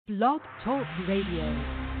Blog Talk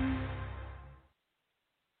Radio.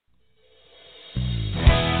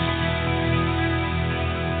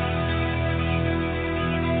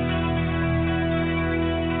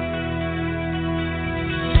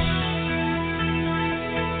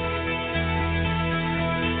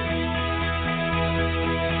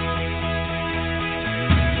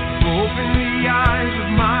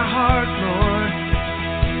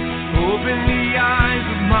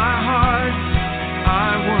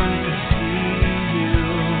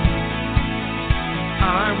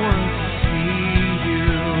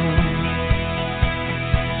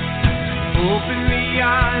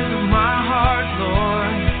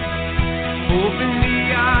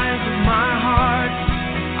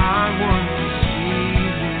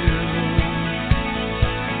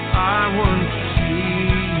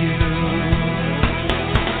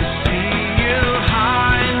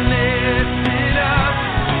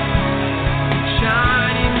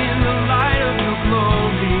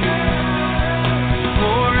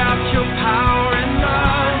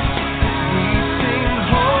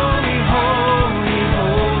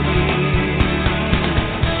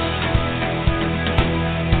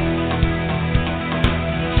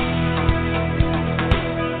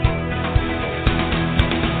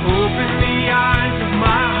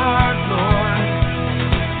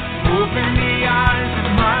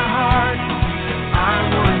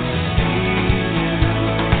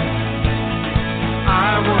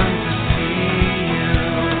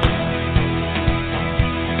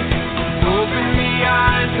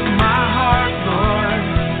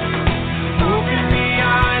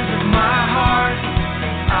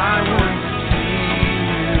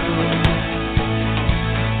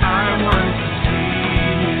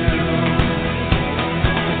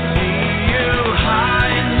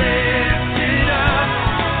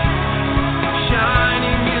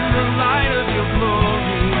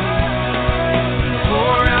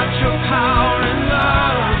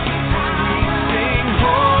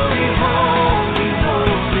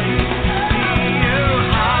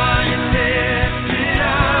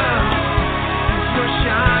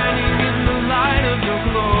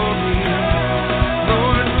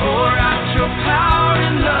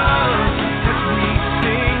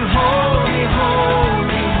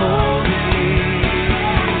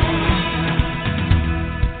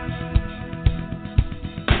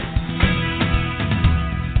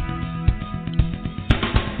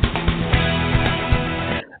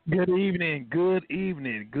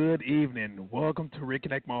 Welcome to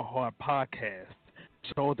Reconnect My Heart podcast,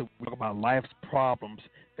 show that we talk about life's problems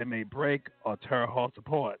that may break or tear hearts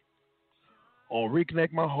apart. On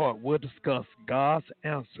Reconnect My Heart, we'll discuss God's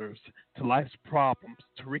answers to life's problems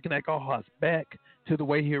to reconnect our hearts back to the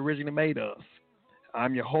way He originally made us.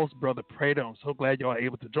 I'm your host, Brother Prater. I'm so glad you are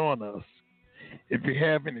able to join us. If you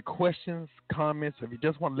have any questions, comments, or if you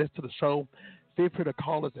just want to listen to the show, feel free to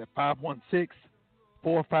call us at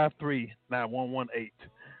 516-453-9118.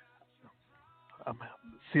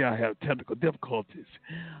 See, I have technical difficulties.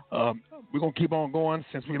 We're going to keep on going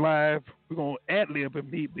since we're live. We're going to ad-lib if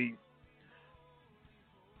need be.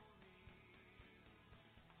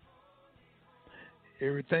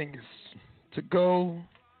 Everything is to go.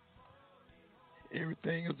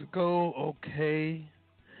 Everything is to go. Okay.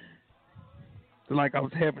 Like I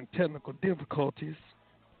was having technical difficulties.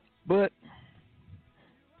 But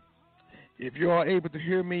if you are able to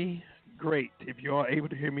hear me, great. If you are able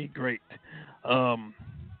to hear me, great.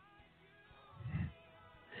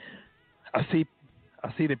 I see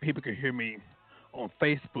that people can hear me on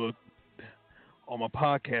Facebook on my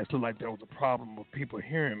podcast. Look like there was a problem with people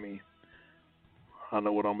hearing me. I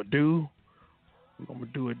know what I'm gonna do. I'm gonna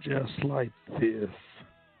do it just like this.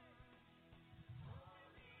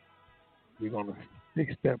 We're gonna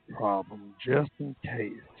fix that problem just in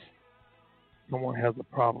case someone has a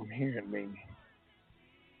problem hearing me.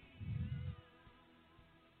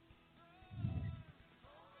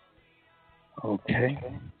 Okay.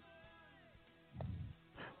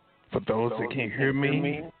 For those that can't hear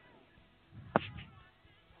me,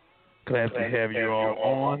 glad to have you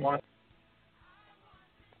all on.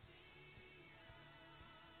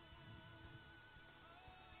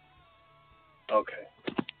 Okay.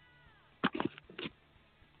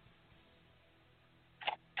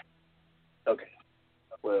 Okay.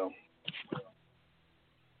 Well,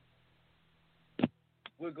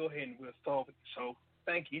 we'll go ahead and we'll start with the show.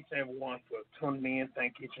 Thank each and every one for tuning in.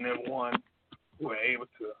 Thank each and every one who were able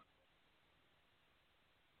to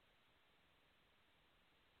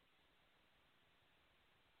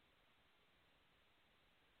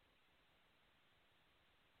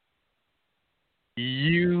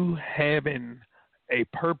you having a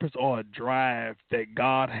purpose or a drive that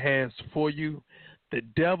God has for you, the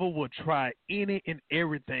devil will try any and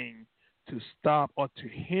everything to stop or to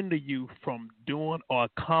hinder you from doing or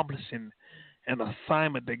accomplishing an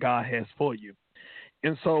assignment that God has for you.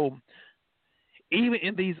 And so, even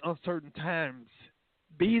in these uncertain times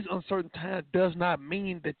does not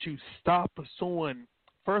mean that you stop pursuing.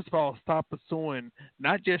 First of all, stop pursuing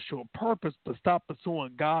not just your purpose, but stop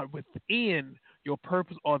pursuing God within your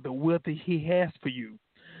purpose or the will that He has for you.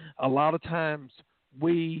 A lot of times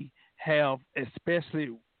we have, especially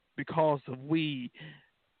because we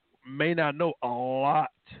may not know a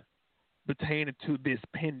lot pertaining to this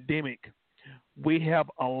pandemic, we have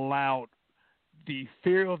allowed the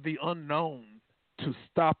fear of the unknown to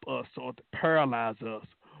stop us or to paralyze us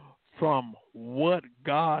from what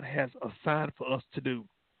God has assigned for us to do.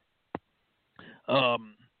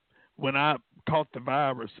 When I caught the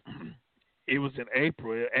virus, it was in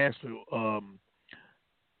April. Actually,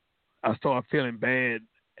 I started feeling bad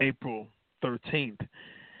April 13th.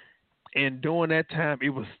 And during that time, it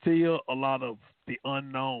was still a lot of the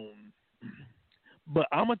unknown. But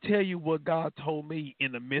I'm going to tell you what God told me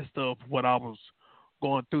in the midst of what I was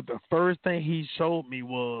going through. The first thing He showed me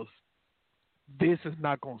was, this is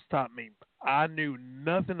not going to stop me. I knew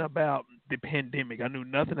nothing about the pandemic. I knew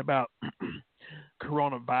nothing about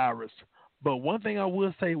coronavirus. But one thing I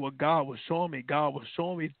will say, what God was showing me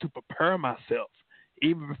to prepare myself,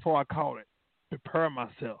 even before I caught it, prepare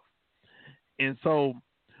myself. And so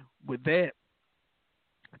with that,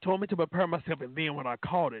 He told me to prepare myself. And then when I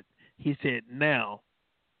caught it, He said, now,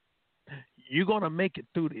 you're going to make it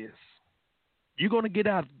through this. You're going to get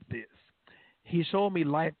out of this. He showed me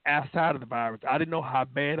life outside of the virus. I didn't know how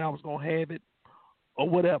bad I was going to have it or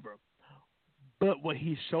whatever. But what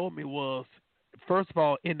He showed me was, first of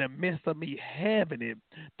all, in the midst of me having it,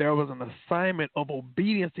 there was an assignment of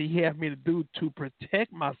obedience He had me to do to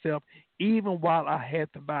protect myself even while I had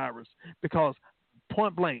the virus. Because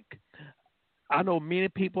point blank, I know many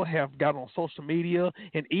people have got on social media,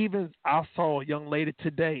 and even I saw a young lady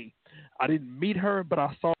today. I didn't meet her, but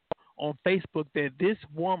I saw on Facebook that this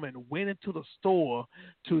woman went into the store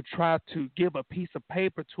to try to give a piece of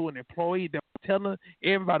paper to an employee that was telling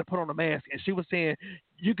everybody to put on a mask. And she was saying,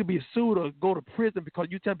 you could be sued or go to prison because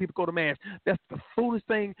you tell people to go to mask. That's the foolish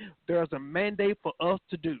thing. There's a mandate for us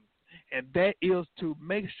to do, and that is to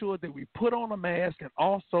make sure that we put on a mask. And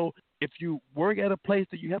also, if you work at a place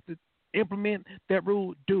that you have to implement that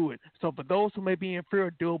rule, do it. So for those who may be in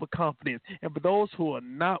fear, do it with confidence. And for those who are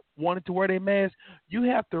not wanting to wear their mask, you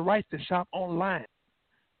have the right to shop online.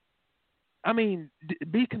 I mean,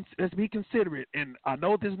 let's be considerate. And I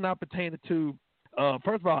know this is not pertaining to,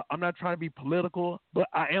 first of all, I'm not trying to be political, but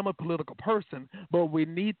I am a political person. But we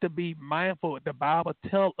need to be mindful. The Bible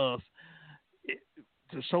tells us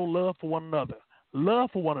to show love for one another. Love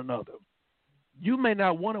for one another. You may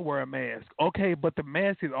not want to wear a mask, okay, but the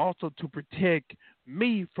mask is also to protect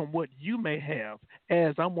me from what you may have,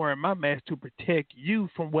 as I'm wearing my mask to protect you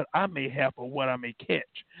from what I may have or what I may catch.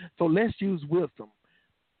 So let's use wisdom.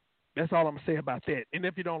 That's all I'm going to say about that. And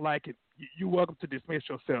if you don't like it, you're welcome to dismiss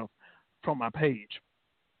yourself from my page.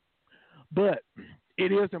 But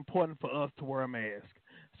it is important for us to wear a mask.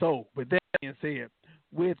 So with that being said,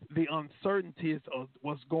 with the uncertainties of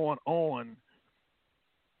what's going on,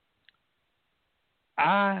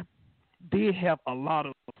 I did have a lot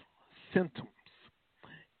of symptoms.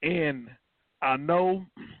 And I know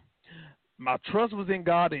my trust was in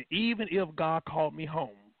God, and even if God called me home,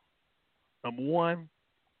 number one,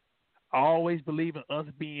 I always believe in us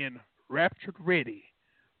being raptured ready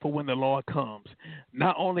for when the Lord comes.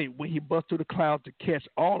 Not only when He busts through the clouds to catch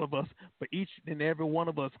all of us, but each and every one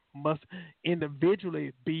of us must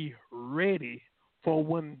individually be ready for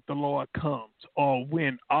when the Lord comes, or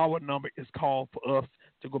when our number is called for us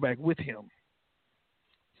to go back with Him.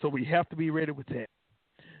 So we have to be ready with that.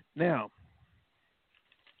 Now,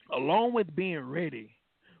 along with being ready,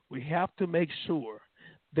 we have to make sure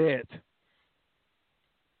that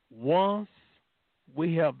once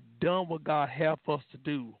we have done what God has for us to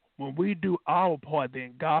do, when we do our part,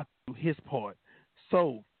 then God do His part.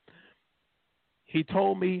 So He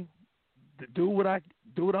told me to do what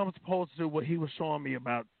I'm supposed to do. What He was showing me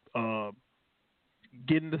about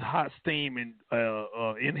getting the hot steam and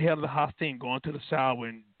inhaling the hot steam, going to the shower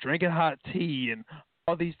and drinking hot tea, and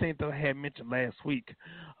all these things that I had mentioned last week.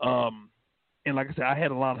 And like I said, I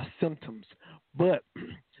had a lot of symptoms, but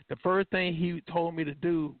the first thing He told me to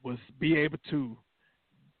do was be able to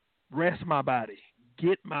rest my body,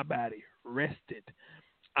 get my body rested.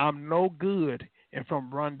 I'm no good if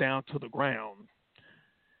I'm run down to the ground.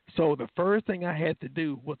 So the first thing I had to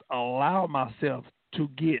do was allow myself to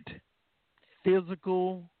get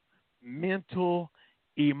physical, mental,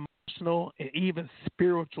 emotional, and even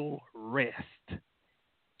spiritual rest.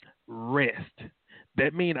 Rest.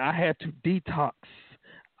 That means I had to detox.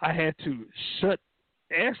 I had to shut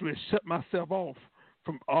myself off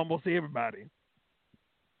from almost everybody.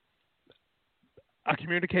 I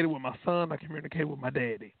communicated with my son. I communicated with my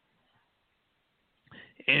daddy,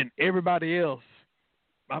 and everybody else.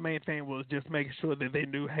 My main thing was just making sure that they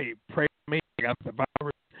knew, hey, pray for me. I got the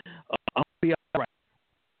virus. I'm gonna be all right.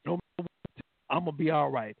 No matter what, I'm gonna be all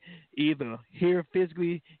right. Either here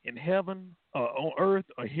physically in heaven, on earth,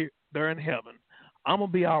 or here there in heaven. I'm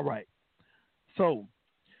gonna be all right. So,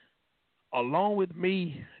 along with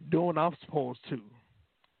me doing what I'm supposed to,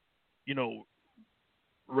 you know,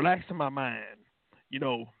 relaxing my mind,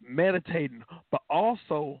 meditating, but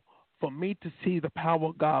also for me to see the power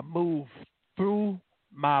of God move through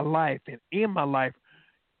my life and in my life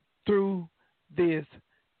through this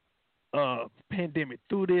pandemic,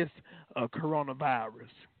 through this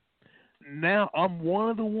coronavirus. Now I'm one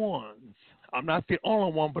of the ones. I'm not the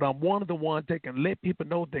only one, but I'm one of the ones that can let people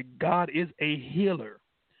know that God is a healer.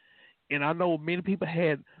 And I know many people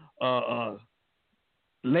had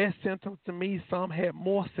less symptoms than me. Some had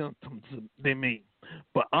more symptoms than me.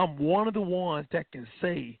 But I'm one of the ones that can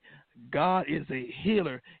say God is a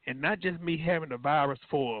healer, and not just me having the virus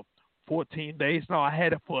for 14 days. No, I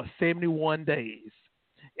had it for 71 days.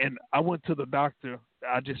 And I went to the doctor.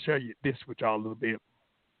 I'll just share this with y'all a little bit.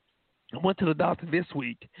 I went to the doctor this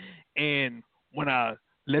week, and when I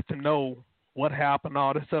let them know what happened,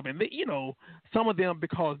 all this stuff, and they, some of them,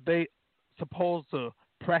 because they supposed to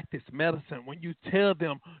practice medicine, when you tell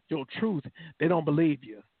them your truth, they don't believe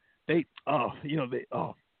you. They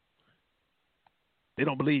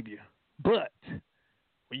don't believe you. But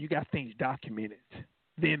when you got things documented,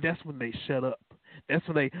 then that's when they shut up. That's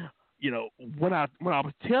when they, when I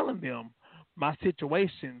was telling them my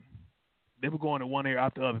situation, they were going to one ear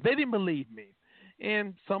out the other. They didn't believe me,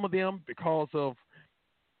 and some of them, because of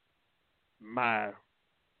my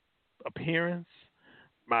appearance,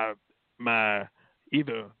 my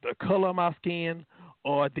either the color of my skin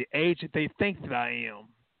or the age that they think that I am.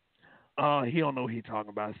 He don't know what he's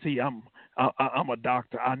talking about. See, I'm a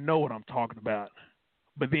doctor. I know what I'm talking about.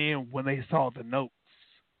 But then when they saw the notes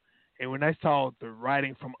and when they saw the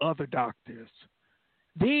writing from other doctors,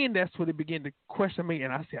 then that's when they began to question me.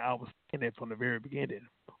 And I said I was saying that from the very beginning.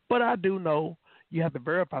 But I do know you have to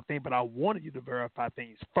verify things, but I wanted you to verify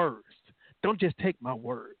things first. Don't just take my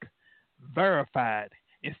word. Verify it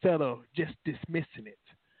instead of just dismissing it.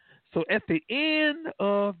 So at the end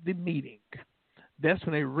of the meeting, that's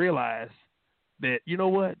when they realized that, you know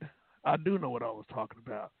what? I do know what I was talking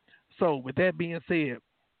about. So with that being said,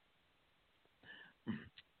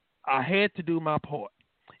 I had to do my part.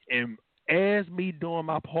 And as me doing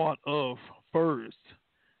my part of first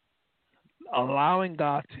allowing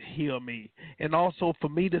God to heal me, and also for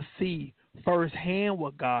me to see firsthand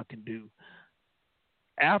what God can do,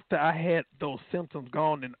 after I had those symptoms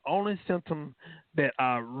gone, and the only symptom that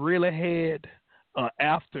I really had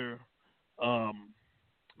after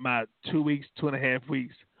my 2 weeks, 2.5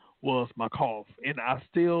 weeks, was my cough. And I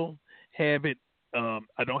still have it.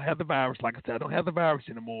 I don't have the virus. Like I said, I don't have the virus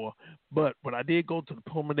anymore. But when I did go to the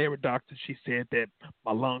pulmonary doctor, she said that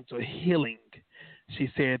my lungs are healing. She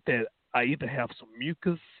said that I either have some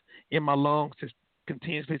mucus in my lungs that's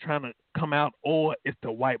continuously trying to come out, or it's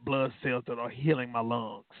the white blood cells that are healing my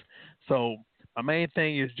lungs. So my main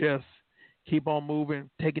thing is just keep on moving,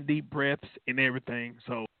 taking deep breaths and everything.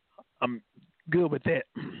 So I'm good with that.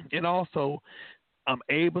 And also I'm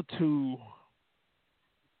able to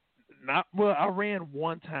I ran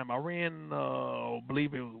one time. I ran, I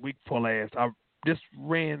believe it was week before last. I just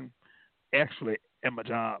ran actually at my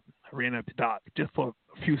job. I ran at the dock just for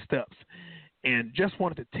a few steps and just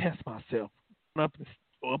wanted to test myself up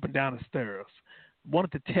and down the stairs.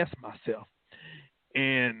 Wanted to test myself.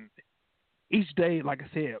 And each day, like I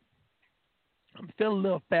said, I'm feeling a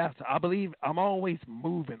little faster. I believe I'm always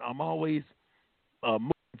moving. I'm always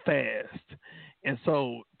moving fast. And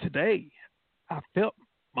so today I felt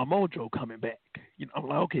my mojo coming back. I'm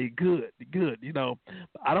like, okay, good. But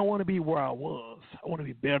I don't want to be where I was. I want to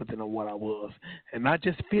be better than what I was. And not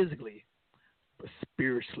just physically, but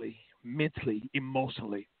spiritually, mentally,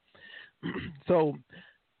 emotionally. So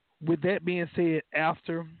with that being said,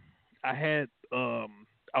 after I had, I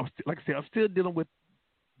was, like I said, I'm still dealing with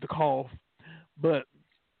the cough, but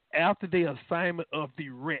after the assignment of the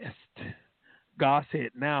rest, God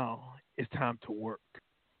said, now it's time to work.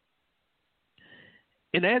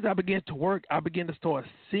 And as I began to work, I began to start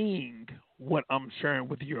seeing what I'm sharing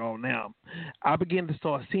with you all now. I began to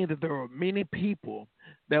start seeing that there were many people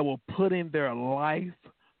that were putting their life,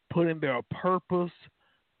 putting their purpose,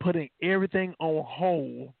 putting everything on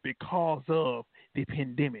hold because of the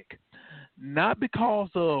pandemic. Not because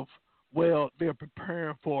of, well, they're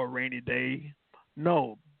preparing for a rainy day.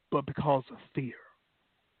 No, but because of fear.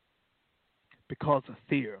 Because of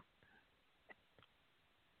fear.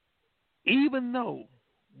 Even though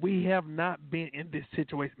we have not been in this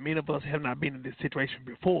situation, many of us have not been in this situation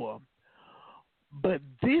before, but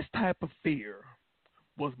this type of fear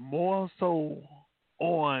was more so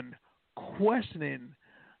on questioning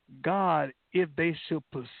God if they should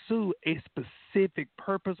pursue a specific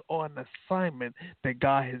purpose or an assignment that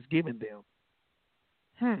God has given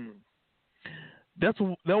them. That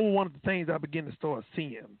was one of the things I began to start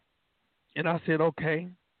seeing. And I said, okay,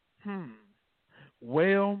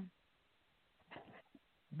 well,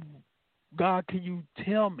 God, can you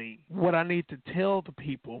tell me what I need to tell the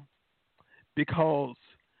people? Because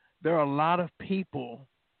there are a lot of people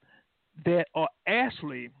that are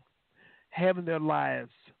actually having their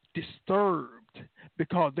lives disturbed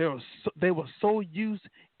because they were so used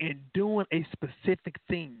in doing a specific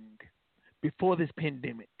thing before this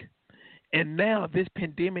pandemic. And now this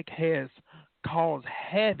pandemic has caused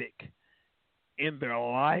havoc in their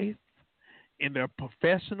life, in their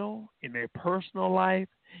professional, in their personal life.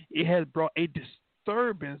 It has brought a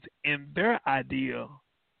disturbance in their idea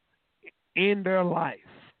in their life.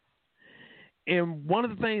 And one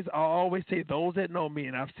of the things I always say, those that know me,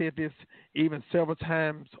 and I've said this even several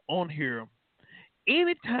times on here,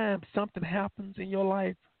 anytime something happens in your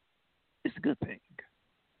life, it's a good thing.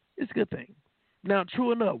 It's a good thing. Now,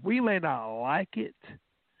 true enough, we may not like it,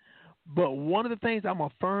 but one of the things I'm a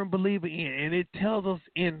firm believer in, and it tells us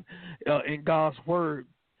in God's word,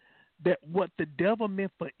 that what the devil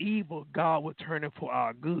meant for evil, God will turn it for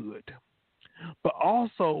our good. But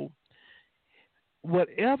also,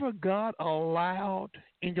 whatever God allowed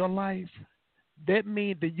in your life, that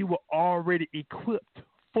means that you were already equipped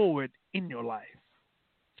for it in your life.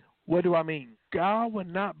 What do I mean? God will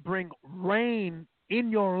not bring rain in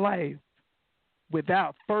your life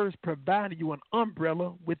without first providing you an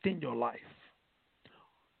umbrella within your life.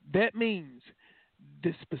 That means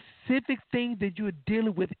the specific thing that you're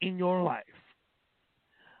dealing with in your life,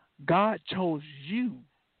 God chose you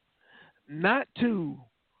not to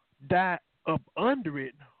die up under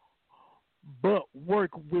it, but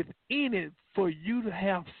work within it for you to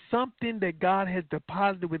have something that God has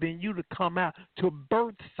deposited within you to come out, to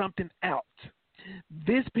birth something out.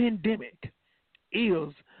 This pandemic is,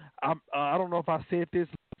 I don't know if I said this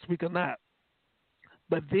last week or not,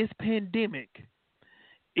 but this pandemic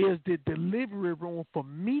is the delivery room for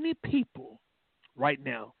many people right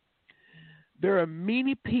now. There are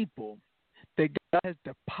many people that God has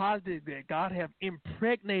deposited, that God have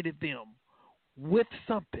impregnated them with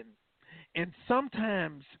something. And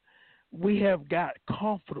sometimes we have got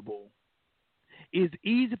comfortable. It's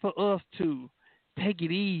easy for us to take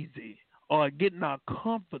it easy or get in our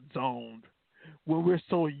comfort zone when we're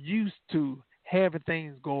so used to having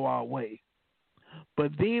things go our way.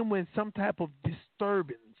 But then when some type of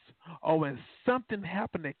disturbance or when something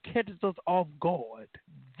happens that catches us off guard,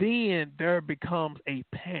 then there becomes a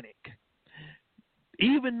panic.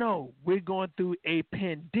 Even though we're going through a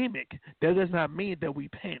pandemic, that does not mean that we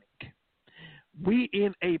panic. We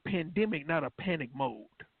in a pandemic, not a panic mode.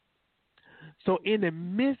 So in the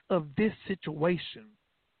midst of this situation,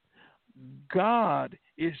 God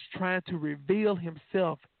is trying to reveal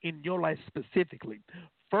himself in your life specifically.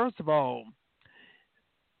 First of all,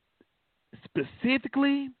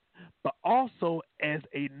 specifically, but also as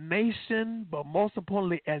a nation, but most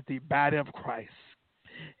importantly as the body of Christ.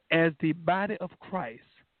 As the body of Christ,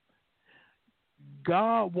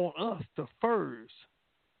 God wants us to first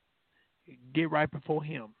get right before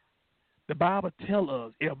him. The Bible tells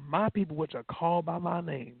us, if my people which are called by my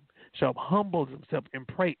name shall humble themselves and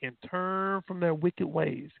pray and turn from their wicked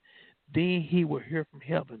ways, then he will hear from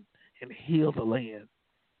heaven and heal the land.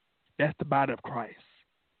 That's the body of Christ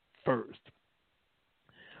first.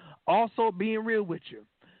 Also, being real with you,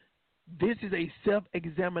 this is a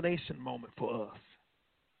self-examination moment for us.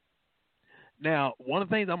 Now, one of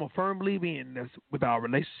the things I'm a firm believer in is with our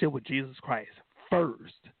relationship with Jesus Christ.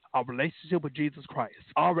 First, our relationship with Jesus Christ.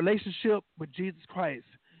 Our relationship with Jesus Christ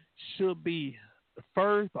should be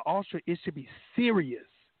first, but also it should be serious.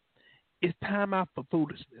 It's time out for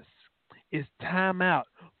foolishness. It's time out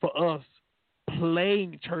for us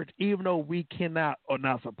playing church, even though we cannot or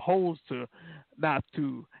not supposed to, not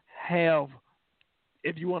to have,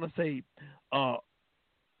 if you want to say,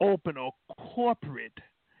 open or corporate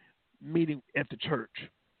meeting at the church.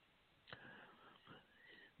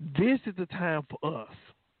 This is the time for us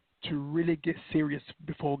to really get serious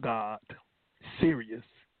before God. Serious.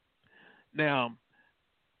 Now,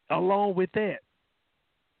 along with that,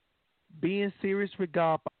 being serious with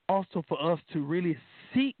God, but also for us to really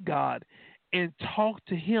seek God and talk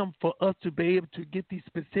to Him for us to be able to get these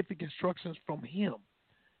specific instructions from Him.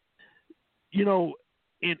 You know,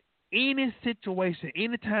 in any situation,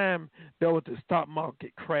 anytime there was a stock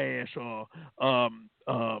market crash or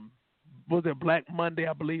was it Black Monday,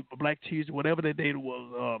 I believe, or Black Tuesday, whatever the date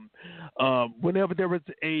was, whenever there was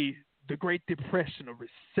the Great Depression or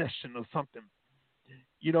recession or something,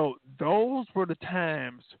 those were the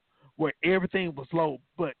times where everything was low.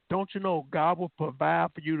 But don't you know God will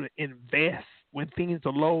provide for you to invest when things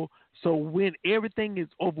are low? So when everything is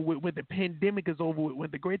over with, when the pandemic is over with,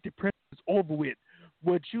 when the Great Depression is over with,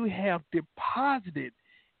 what you have deposited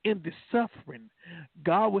in the suffering,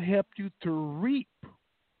 God will help you to reap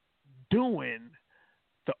during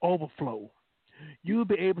the overflow. You'll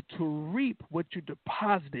be able to reap what you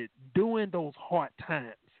deposited during those hard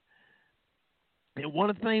times. And one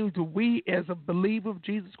of the things that we, as a believer of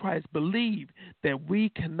Jesus Christ, believe that we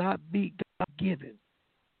cannot be God-given.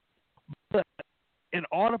 But in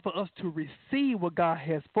order for us to receive what God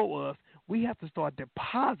has for us, we have to start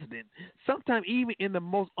depositing, sometimes even in the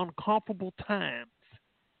most uncomfortable times.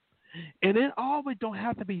 And it always don't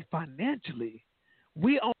have to be financially.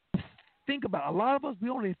 We only think about, a lot of us, we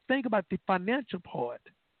only think about the financial part.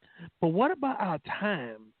 But what about our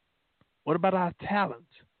time? What about our talent?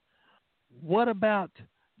 What about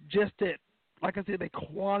just that, like I said, the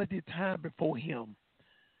quality time before Him?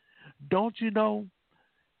 Don't you know,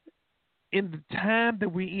 in the time that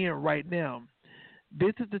we're in right now,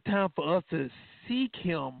 this is the time for us to seek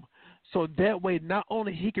Him so that way not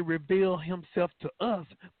only He can reveal Himself to us,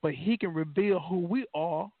 but He can reveal who we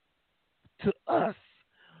are to us.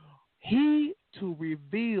 He to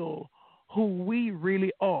reveal who we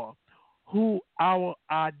really are, who our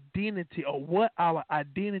identity or what our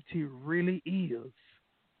identity really is.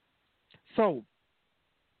 So,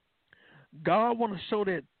 God want to show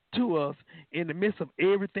that to us in the midst of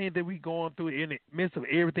everything that we're going through, in the midst of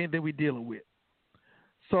everything that we're dealing with.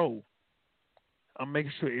 So, I'm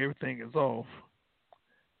making sure everything is off.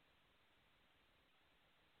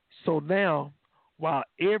 So now, while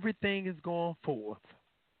everything is going forth,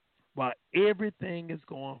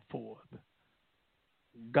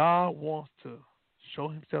 God wants to show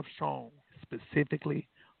Himself strong specifically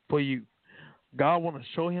for you. God wants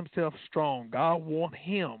to show Himself strong. God wants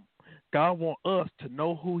us to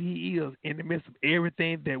know who He is in the midst of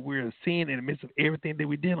everything that we're seeing, in the midst of everything that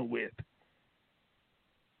we're dealing with.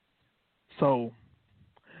 So,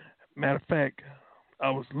 matter of fact, I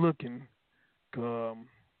was looking, look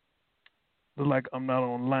like I'm not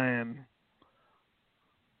online.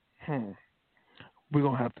 We're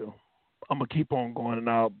going to have to, I'm going to keep on going and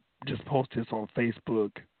I'll just post this on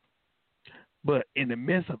Facebook. But in the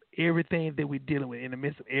midst of everything that we're dealing with, in the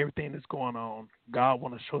midst of everything that's going on, God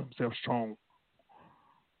wants to show Himself strong.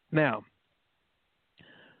 Now,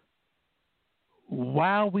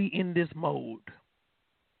 while we in this mode,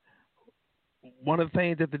 one of the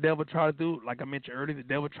things that the devil try to do, like I mentioned earlier, the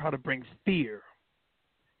devil try to bring fear.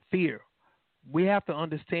 Fear. We have to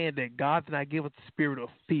understand that God did not give us the spirit of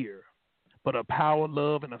fear, but a power,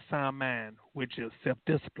 love, and a sound mind, which is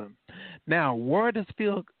self-discipline. Now, where does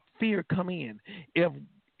fear come in?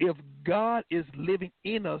 If God is living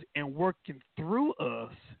in us and working through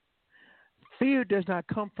us, fear does not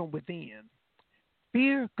come from within.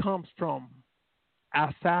 Fear comes from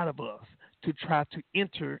outside of us to try to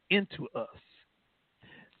enter into us.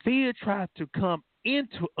 Fear tries to come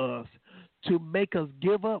into us to make us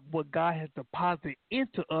give up what God has deposited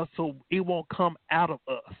into us so it won't come out of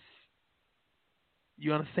us.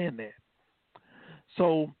 You understand that?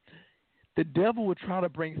 So the devil will try to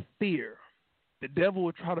bring fear. The devil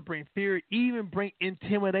will try to bring fear, even bring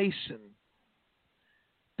intimidation.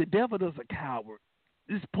 The devil is a coward.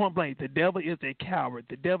 This is point blank. The devil is a coward.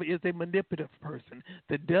 The devil is a manipulative person.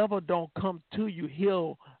 The devil don't come to you.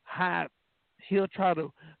 He'll hide. He'll try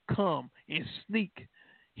to come and sneak.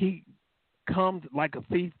 He comes like a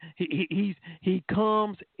thief. He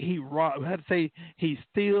comes. He robs. I had to say he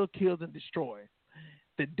steals, kills, and destroys.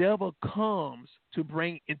 The devil comes to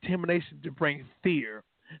bring intimidation, to bring fear,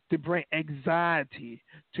 to bring anxiety,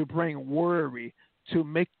 to bring worry, to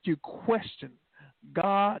make you question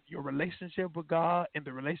God, your relationship with God, and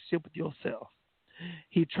the relationship with yourself.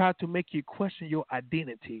 He tried to make you question your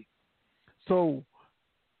identity. So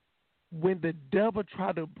when the devil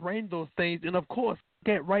tried to bring those things, and of course,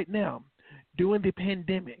 right now, during the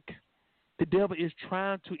pandemic, the devil is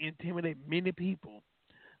trying to intimidate many people.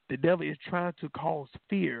 The devil is trying to cause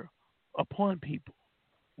fear upon people.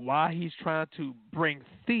 Why he's trying to bring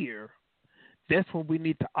fear, that's when we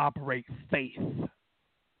need to operate faith.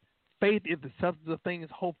 Faith is the substance of things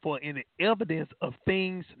hoped for and the evidence of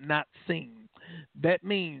things not seen. That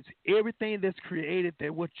means everything that's created,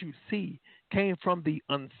 that what you see, came from the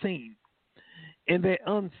unseen. And that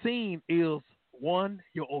unseen is one,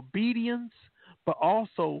 your obedience, but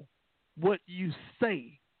also what you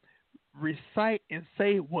say. Recite and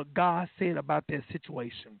say what God said about that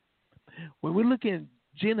situation. When we look in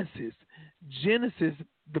Genesis,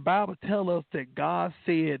 the Bible tells us that God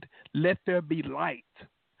said, "Let there be light."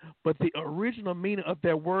 But the original meaning of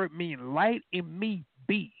that word means light in me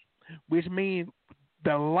be, which means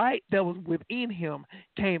the light that was within him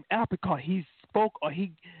came out because he spoke or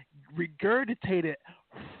he regurgitated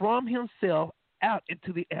from himself out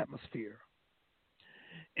into the atmosphere.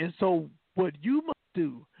 And so what you must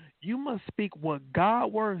do, you must speak what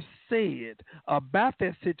God's word said about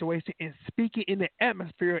that situation and speak it in the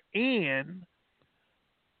atmosphere and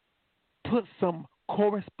put some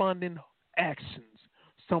corresponding actions,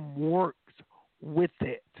 some works with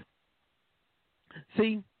it.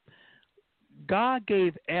 See, God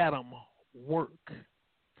gave Adam work.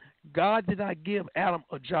 God did not give Adam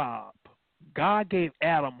a job. God gave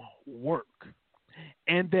Adam work.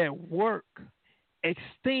 And that work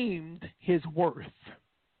esteemed his worth.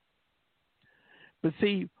 But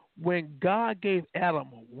see, when God gave Adam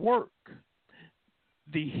work,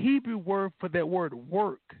 the Hebrew word for that word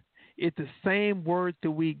work is the same word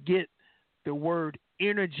that we get the word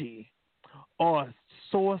energy or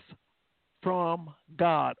source from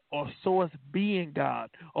God or source being God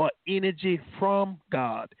or energy from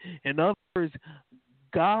God. In other words,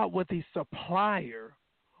 God was the supplier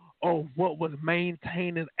of what was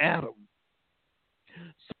maintaining Adam.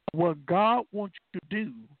 So what God wants you to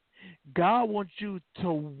do, God wants you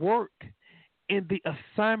to work in the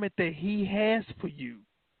assignment that he has for you,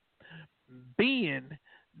 being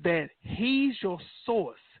that he's your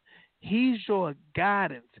source, he's your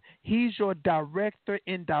guidance, he's your director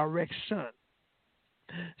in direction.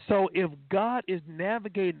 So if God is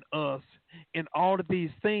navigating us in all of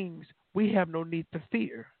these things, we have no need to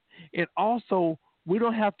fear. And also, we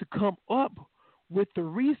don't have to come up with the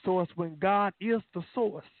resource when God is the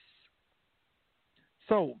source.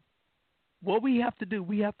 So what we have to do,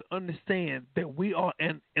 we have to understand that we are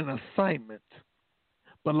in an assignment.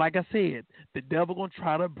 But like I said, the devil going to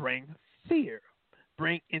try to bring fear,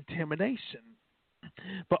 bring intimidation.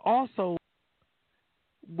 But also,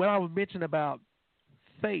 what I was mentioning about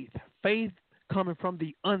faith coming from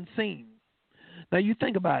the unseen. Now you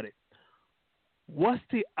think about it. What's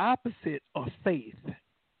the opposite of faith?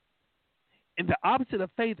 And the opposite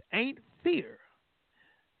of faith ain't fear.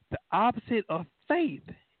 The opposite of faith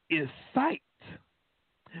is sight.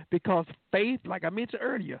 Because faith, like I mentioned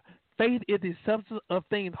earlier, faith is the substance of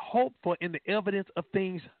things hoped for and the evidence of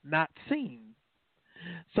things not seen.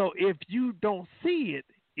 So if you don't see it,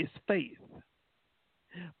 it's faith.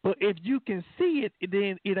 But if you can see it,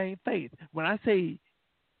 then it ain't faith. When I say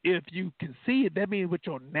if you can see it, that means with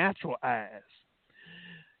your natural eyes.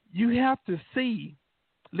 You have to see,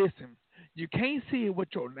 listen, you can't see it with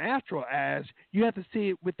your natural eyes. You have to see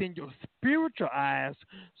it within your spiritual eyes.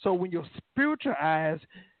 So when your spiritual eyes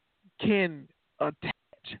can attach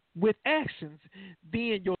with actions,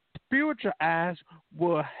 then your spiritual eyes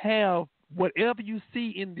will have whatever you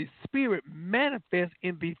see in the spirit manifest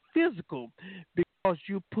in the physical because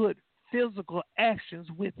you put physical actions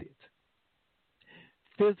with it.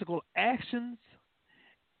 Physical actions,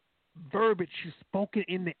 verbiage you spoken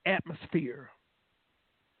in the atmosphere.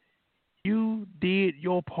 You did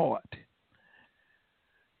your part.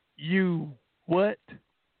 You what?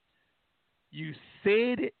 You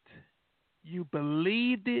said it. You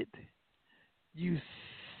believed it. You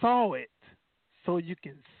saw it so you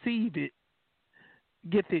can see it.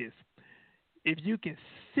 Get this. If you can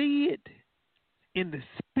see it in the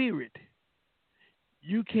spirit,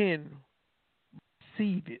 you can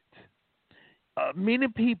receive it. Many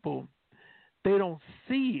people, they don't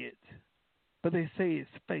see it, but they say it's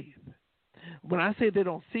faith. When I say they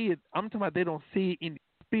don't see it, I'm talking about they don't see it in the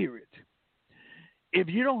spirit. If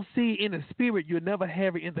you don't see it in the spirit, you'll never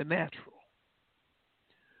have it in the natural.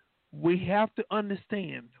 We have to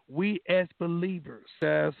understand, we as believers,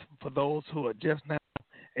 as for those who are just now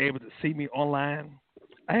able to see me online,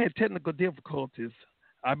 I had technical difficulties.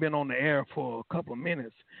 I've been on the air for a couple of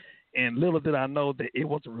minutes, and little did I know that it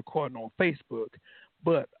wasn't recording on Facebook.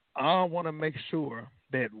 But I want to make sure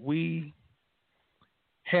that we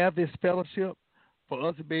have this fellowship for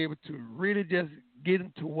us to be able to really just get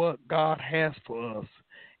into what God has for us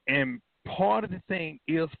and part of the thing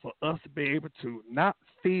is for us to be able to not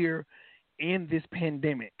fear in this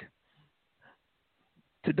pandemic.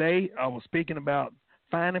 Today, I was speaking about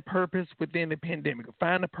finding purpose within the pandemic,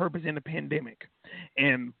 finding purpose in the pandemic.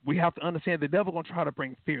 And we have to understand the devil going to try to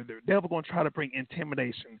bring fear. The devil going to try to bring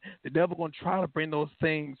intimidation. The devil going to try to bring those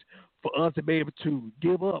things for us to be able to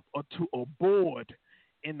give up or to abort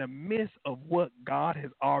in the midst of what God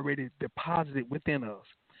has already deposited within us.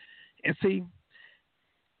 And see,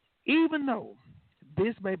 even though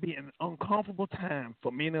this may be an uncomfortable time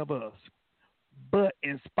for many of us, but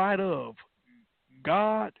in spite of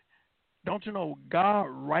God, don't you know, God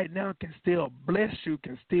right now can still bless you,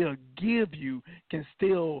 can still give you, can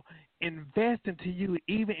still invest into you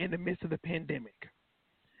even in the midst of the pandemic.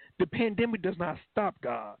 The pandemic does not stop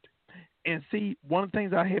God. And see, one of the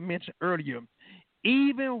things I had mentioned earlier,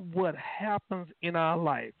 even what happens in our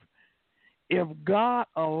life, if God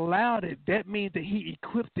allowed it, that means that He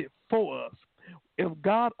equipped it for us. If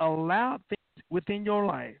God allowed things within your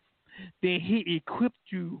life, then He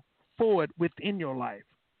equipped you for it within your life.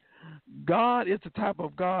 God is the type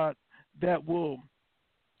of God that will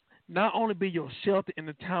not only be your shelter in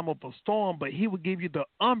the time of a storm, but He will give you the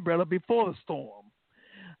umbrella before the storm.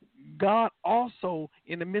 God also,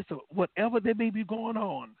 in the midst of whatever that may be going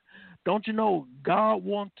on, don't you know, God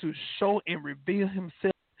wants to show and reveal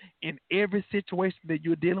Himself in every situation that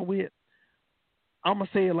you're dealing with. I'm going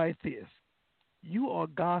to say it like this. You are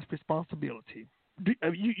God's responsibility.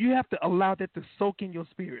 You have to allow that to soak in your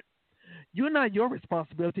spirit. You're not your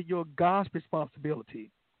responsibility. You're God's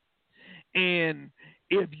responsibility. And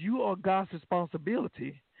if you are God's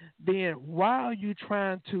responsibility, then why are you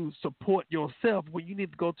trying to support yourself when you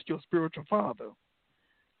need to go to your spiritual father?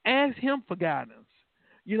 Ask Him for guidance.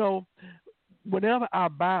 You know, whenever I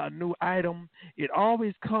buy a new item, it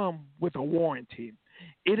always comes with a warranty.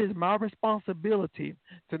 It is my responsibility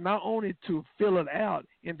to not only to fill it out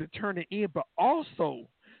and to turn it in, but also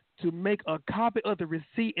to make a copy of the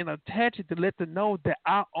receipt and attach it to let them know that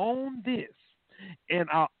I own this and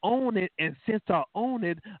I own it. And since I own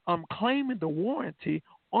it, I'm claiming the warranty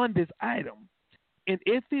on this item. And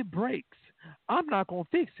if it breaks, I'm not going to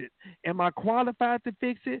fix it. Am I qualified to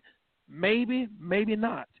fix it? Maybe, maybe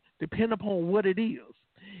not, depending upon what it is.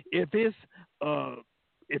 If it's a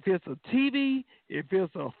TV, if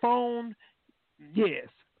it's a phone, yes,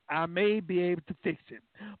 I may be able to fix it.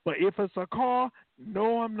 But if it's a car,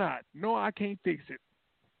 no, I'm not. No, I can't fix it.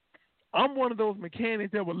 I'm one of those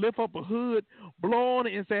mechanics that will lift up a hood, blow on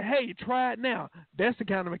it, and say, hey, try it now. That's the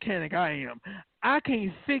kind of mechanic I am. I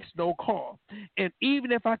can't fix no car. And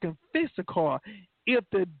even if I can fix the car, if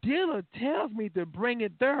the dealer tells me to bring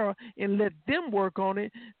it there and let them work on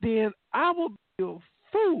it, then I will be a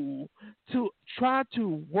fool to try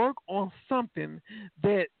to work on something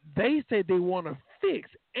that they say they want to fix.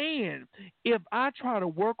 And if I try to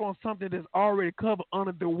work on something that's already covered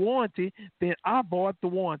under the warranty, then I bought the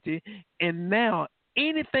warranty, and now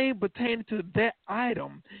anything pertaining to that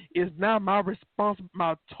item is now my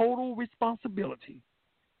total responsibility.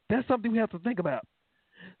 That's something we have to think about.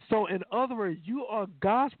 So, in other words, you are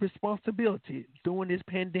God's responsibility during this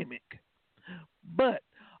pandemic. But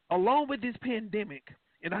along with this pandemic,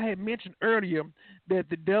 and I had mentioned earlier that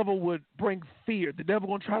the devil would bring fear. The devil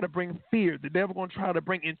going to try to bring fear. The devil going to try to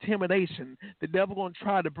bring intimidation. The devil going to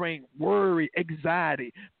try to bring worry,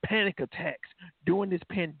 anxiety, panic attacks during this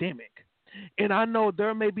pandemic. And I know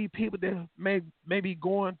there may be people that may be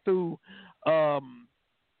going through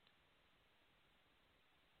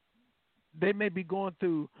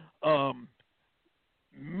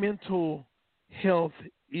mental health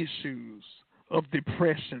issues of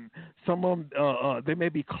depression. Some of them, they may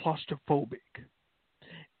be claustrophobic.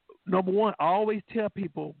 Number one, I always tell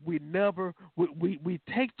people we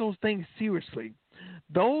take those things seriously.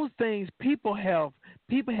 Those things people have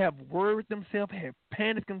worried themselves, have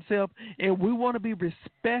panicked themselves, and we want to be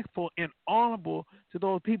respectful and honorable to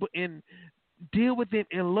those people and deal with them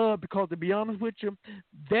in love, because to be honest with you,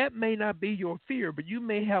 that may not be your fear, but you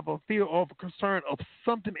may have a fear or a concern of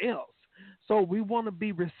something else. So we want to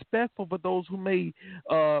be respectful for those who may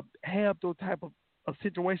have those type of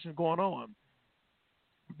situations going on.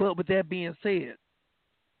 But with that being said,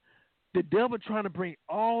 the devil trying to bring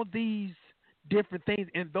all these different things,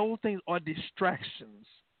 and those things are distractions,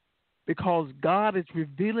 because God is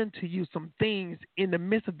revealing to you some things in the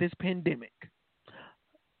midst of this pandemic.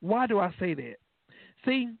 Why do I say that?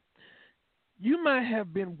 See, you might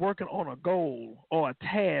have been working on a goal or a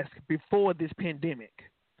task before this pandemic,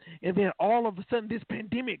 and then all of a sudden this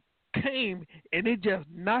pandemic came and it just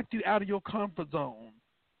knocked you out of your comfort zone.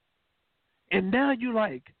 And now you're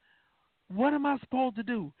like, What am I supposed to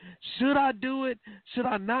do? Should I do it? Should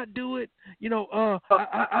I not do it? I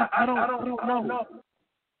don't know.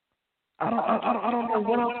 I don't know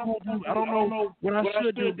what I'm supposed to do. I don't know what I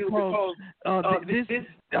should do because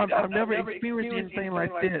I've never experienced anything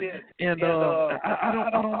like that, and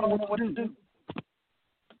I don't know what to do.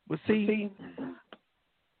 But see,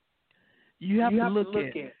 you have to look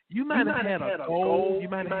at. You might have had a goal. You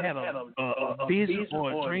might have had a vision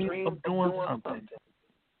or a dream of doing something.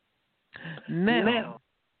 Now,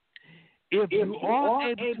 if you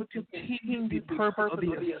are able to continue the purpose of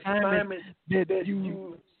the assignment that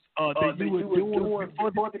you were doing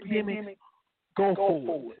before the pandemic, go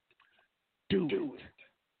forward. Do it.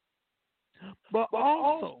 But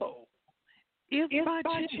also, if by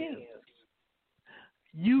chance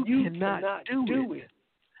you cannot do it,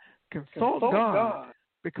 consult God,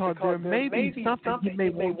 because there may be something He may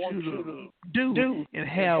want you to do and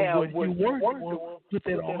have what you weren't doing, put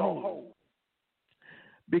that on hold.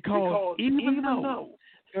 Because even though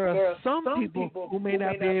there are some people who may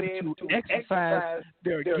not be able to exercise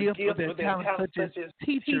their gift or their talent, such as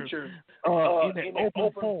teachers, in an open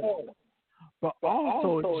forum. But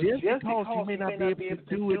also, just because you may not be able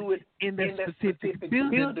to do it in that specific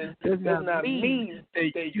building, does not mean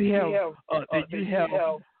that you have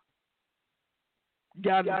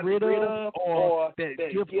gotten rid of, or that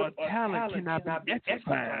gift or talent cannot be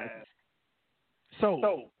exercised.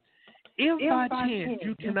 So, if by chance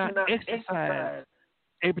you cannot exercise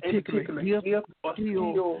a particular gift or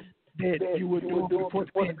skill that you were doing before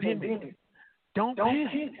the pandemic, don't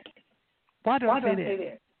panic. Why do I say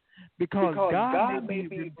that? Because God may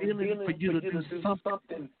be revealing for you to do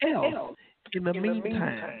something else in the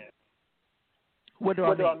meantime. What do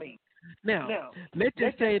I mean? Now, let's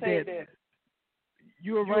just say that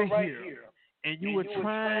you were right here and you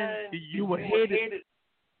were headed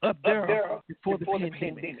up there before the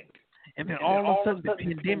pandemic. And then all of a sudden the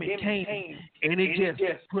pandemic came and it just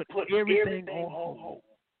put everything on hold.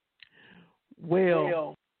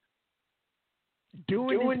 Well,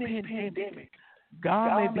 during this pandemic,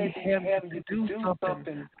 God may be having you to do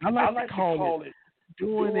something. I like to call it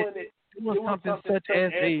doing something such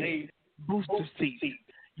as a booster seat.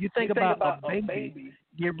 You think about a baby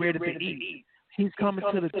getting ready to eat. He's coming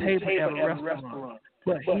to the table at a restaurant.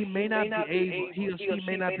 But he may not be able, he or she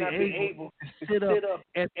may not be able to sit up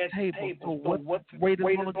at the table. So what the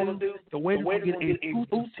waiter's going to do? The waiter's going to get a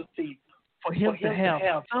booster seat for him to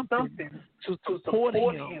have something to support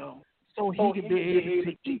him, so he can be able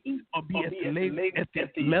to eat or be at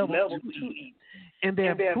the level to eat. And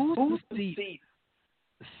that booster seat,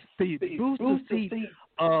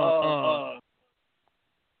 I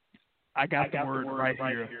got the word right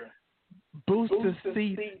here. Booster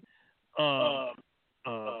seat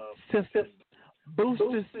system.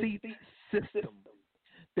 Booster seat system.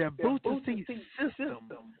 Their booster seat system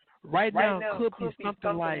right now could be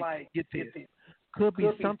something like, get this, could be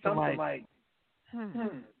something like,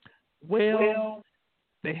 well,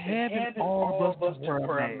 they haven't all of us to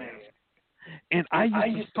wear a mask. And I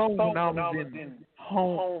used to sew when I was in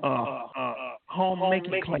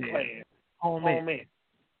homemaking class. Homemade.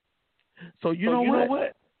 So you know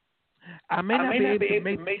what? I may not be able to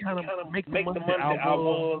make the money that I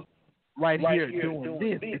was right here doing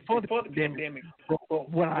this before the pandemic. But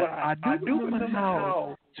what I do remember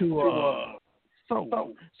how to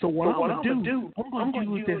sew. So what I'm going to do, I'm going to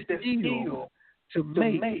use this steel to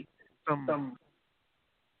make some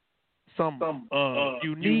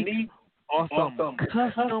unique or some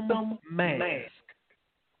custom mask.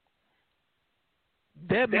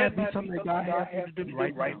 That might be something that God has you to do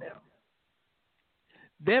right now.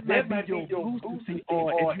 That might be your booster seat,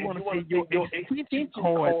 or if you want to say your extension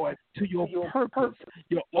cord to your purpose,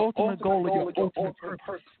 your ultimate goal, or your ultimate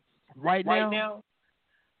purpose. Right now,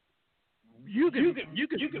 you can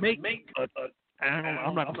make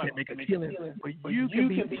I'm not going to make a killing, but you can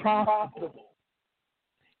be profitable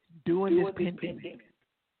during this pandemic.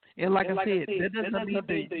 And like I said, that doesn't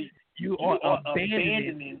mean that you are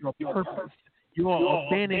abandoning your purpose. You are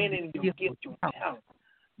abandoning your gift of talent.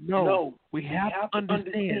 No, we have to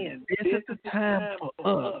understand this is the time for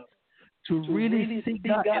us to really seek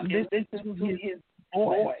God and listen to His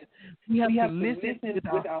voice. We have to listen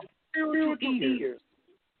with our spiritual ears.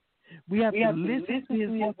 We have to listen to His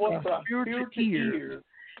voice with our spiritual ears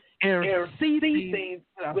and see things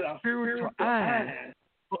with our spiritual eyes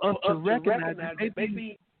for us to recognize that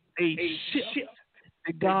maybe a shift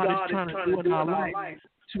that God is trying to do in our life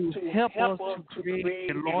to help us to create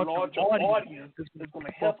a larger audience that's going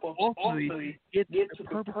to help us ultimately get to the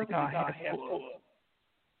purpose that God has for us.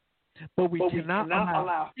 But we cannot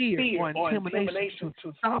allow fear or intimidation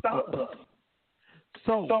to stop us.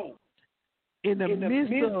 So, in the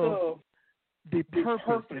midst of the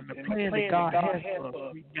purpose and the plan that God has for us,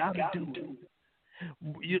 we gotta do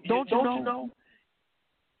it. Don't you know?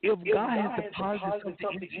 If God has deposited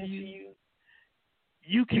something into you,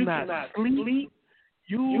 you cannot sleep,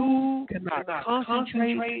 you cannot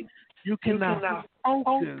concentrate, you cannot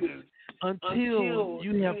focus until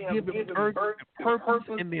you have given birth to the purpose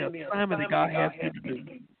and the assignment that God has you to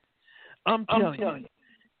do. I'm telling you,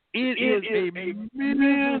 it is a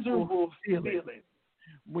miserable feeling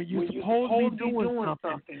when you're supposed to be doing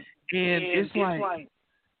something, and it's like,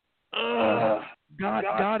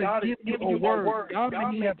 God has given you a word. God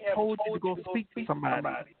may have told you to go speak to somebody,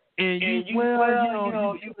 and you put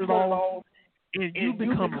it all, and you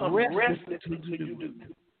become restless until you do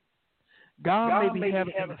it. God may be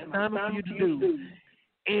having an assignment for you to do,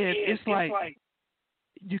 and it's like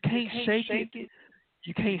you can't shake it,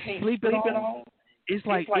 you can't sleep at all. It's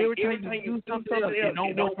like every time you do something else, it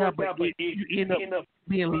don't work out, but you end up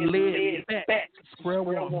being led back to square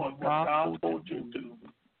one what God told you to do.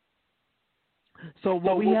 So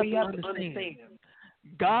what we have to understand,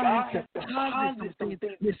 God has deposited some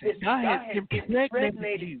things. Listen, God has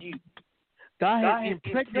impregnated you. God has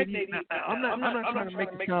impregnated you. I'm not trying to make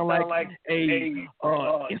it sound like a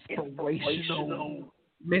inspirational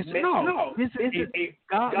message. No, this is a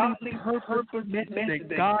godly purpose message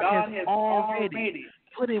that God has already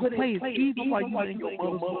put in place, even while you were in your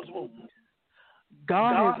mother's womb.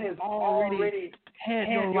 God has already had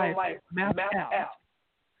your life mapped out.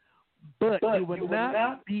 But you will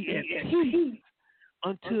not be at peace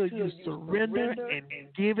until you surrender and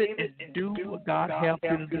give it and do what God has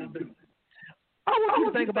you to do. I want you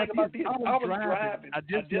to think about this. I was driving. I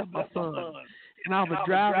just left my son. And I was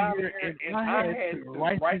driving here, and I had to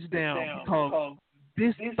write this down because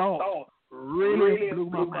this thought really blew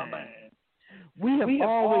my mind. We have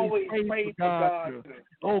always prayed for God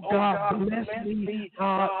to, God, bless me.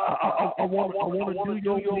 God, I want to do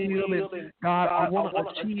your will, and God, I want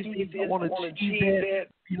to achieve this. I want to achieve that.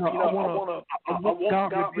 I want God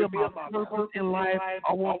to reveal my purpose in life.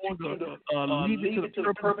 I want you to lead me to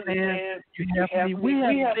the purpose plan you have for me. We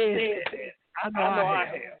have said that. I know I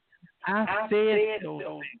have. I said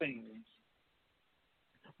those things.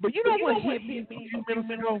 But you know what hit me a few minutes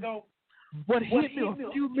ago? What hit me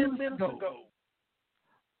a few minutes ago?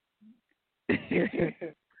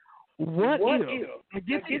 What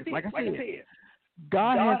if, like I said,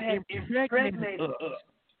 God has impregnated us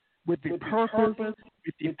with the purpose,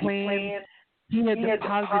 with the plan. He has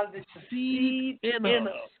deposited seed in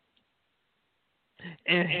us.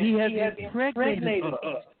 And He has impregnated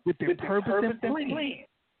us with the purpose and plan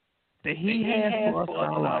that He has for us in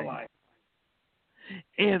our life.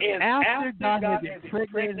 And after God has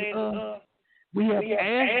impregnated us, we have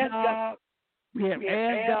asked God. We have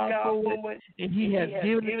asked God for it, and He has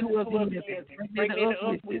given it to us. He has impregnated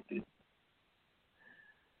us with it.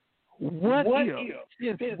 What if,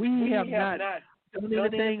 since we have not done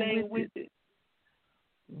anything with it,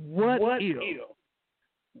 what if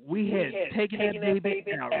we had taken that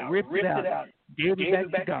baby out, ripped it out, gave it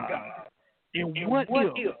back to God? And what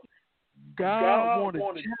if God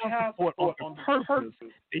wanted child support on the purpose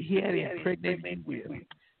that He had impregnated you with?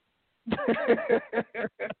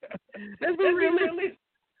 Let's be realistic.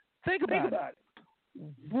 Think about it.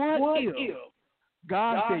 What if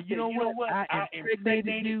God said, you know what? I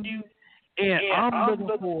impregnated you, and I'm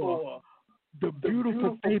looking for the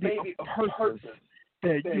beautiful baby of purpose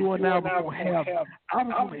that you and I were going to have. I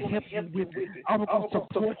was going to help you with it. I was going to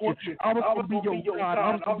support you. I was going to be your God.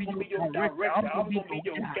 I was going to be your director. I was going to be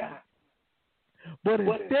your guy. But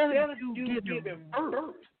instead of you giving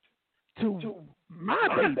birth to my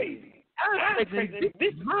baby, I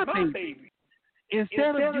impregnated my baby.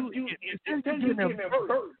 Instead of you giving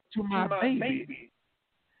birth to my baby,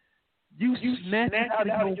 you snatched it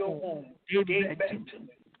out of your womb, gave it back to me.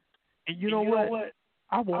 And you know what?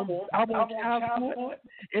 I want child support,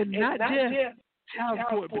 and not just child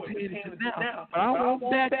support pertaining to now, but I want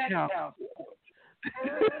that child support.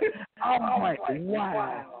 I'm like,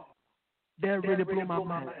 wow, that really blew my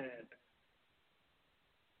mind.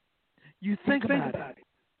 You think about it.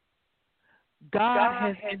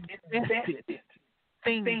 God has invested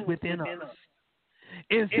things within us.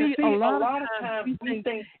 And see, a lot of times we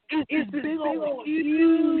think it's big old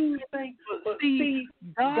huge thing. But see,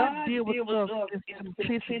 God deals with us in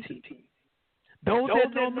simplicity. Those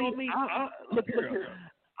that know me, look here.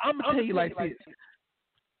 I'm going to tell you like this.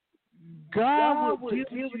 God will give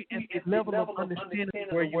you a level of understanding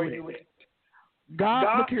where you're at.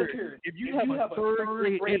 God, look here. If you have a third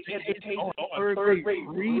grade education or third grade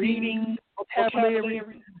reading vocabulary,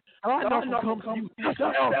 God not gonna come to you.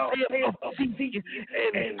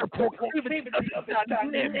 And the proclivity of the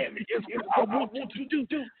dynamic is what I want you to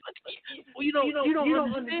do. Well, you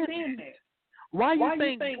don't understand that. Why you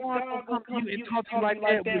think God gonna come to you and talk to you like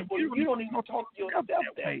that when you don't even talk to yourself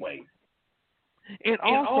that way? And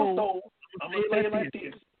also, I'm gonna say it like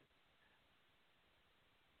this.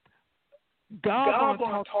 God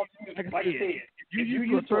gonna talk to you like I said. You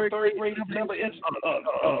use a third grade level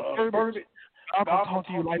God will talk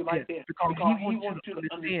to you like that because He wants you to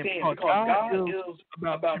understand. Because God is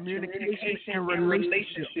about communication and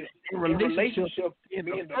relationship. And relationship being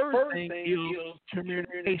the first thing is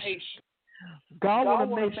communication. God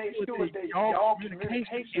want to make sure that y'all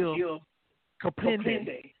communication is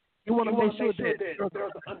complete. He want to make sure that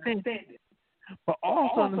there's understanding. But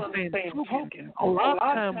also understand talking. A lot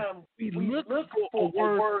of times we look for a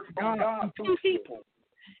word from God through people.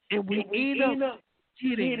 And we end up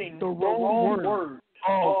getting the wrong word.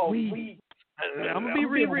 I'm going to be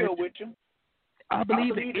real with you. I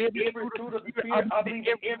believe in every fruit of the Spirit. I believe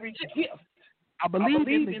in every gift. I believe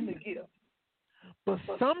in the gift. But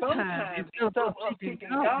sometimes instead of seeking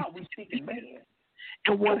God, we seeking man.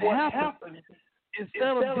 And what happens, instead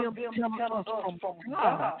of them telling us from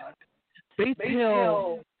God, they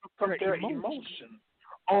tell from their emotion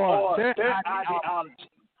or their ideology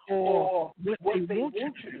or what they want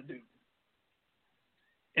you to do.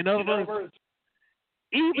 In other words,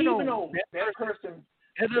 even though that person,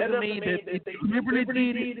 that doesn't mean that they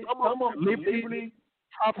deliberately did it. Some deliberately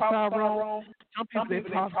prophesied wrong. Some people they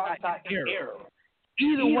prophesied in error.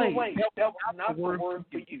 Either way, that was not the word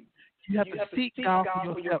for you. You have to seek God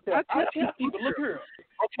for yourself. I tell people, look here.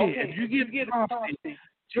 Okay, if you get a prophecy,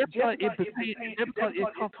 just because it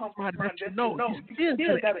comes from somebody that you know, you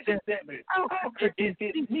still got to accept it. I don't care if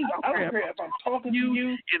it's me. I don't care if I'm talking to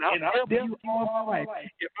you and I'm telling you all my life.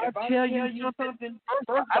 If I tell you something,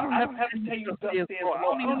 first, I don't have to tell you something. I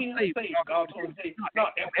don't even say God told me to say. No,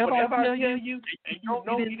 whatever I tell you, and you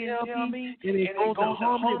know you didn't tell me, and it goes to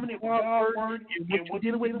harmony with God's word and what you're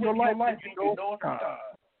dealing with in your life, you know it's God.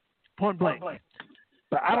 Point blank.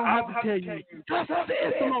 But I don't have to tell you, just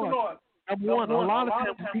say the Lord. Number one, a lot of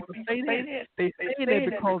times when people say that, they say that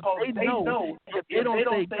because they know if they don't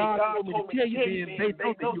say God told me to tell you, then they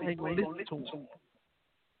know that you ain't going to listen to them.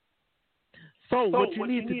 So what you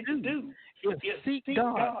need to do is seek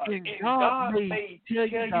God, and God may tell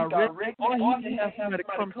you directly, or He may have somebody to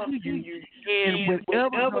come to you, and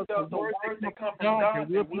whenever the words that come from God,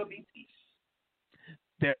 there will be peace.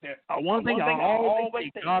 One thing I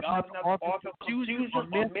always say, God is not the author of confusion or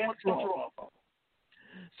miscontrol.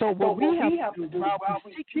 So what we have to do while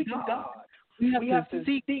we seek God, we have to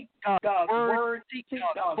seek God's word, seek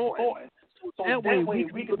God's voice. So that way we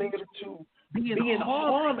can be able to be in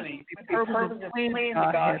harmony with the purpose and plan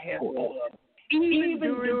that God has for us, even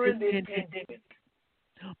during this pandemic.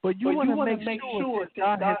 But you want to make sure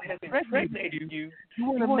that God has impregnated you.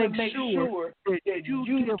 You want to make sure that you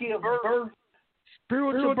give birth,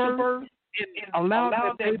 spiritual birth, and allow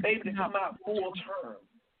that baby to come out full term.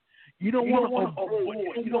 You don't want to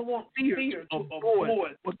avoid. You don't want fear to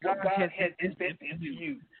avoid what God has invested into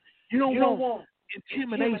you. You don't want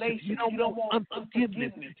intimidation. You don't want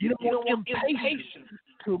unforgiveness. You don't want impatience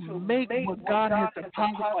to make what God has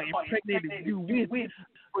deposited or impregnated you with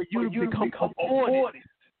for you to become aborted.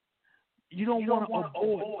 You don't want to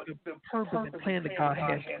avoid the purpose and plan that God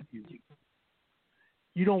has for you.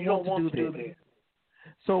 You don't want to do that.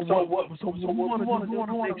 So we want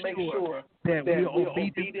to make sure that we are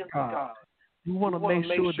obedient to God. We want to make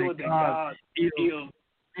sure that God is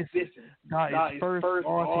first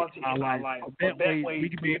priority in our life. So that way we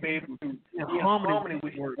can be able to be in harmony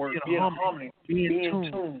with His word, be in harmony, be in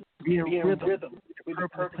tune, be in rhythm with the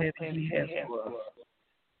purpose plan He has for us.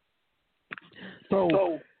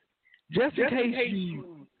 So just in case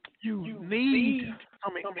you need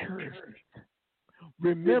some encouragement,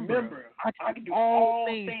 remember, I can do all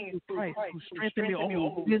things through Christ who strengthens me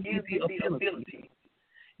on the ability.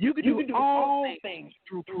 You can do all things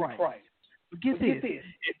through Christ. But get this,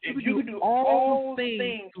 if you can do all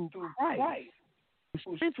things through Christ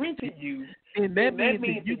who strengthens you, then that means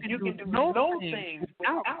that you can do no things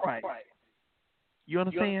without Christ. You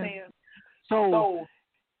understand? So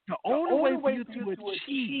the only way for you to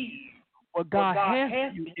achieve what God has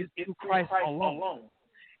for you is through Christ alone.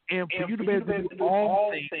 And for you to be able to do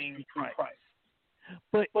all things through Christ.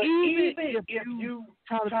 But even if you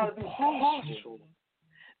try to do partial,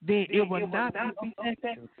 then it will not be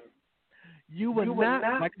effective. You will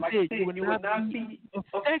not, like I said, you will not be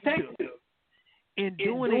effective in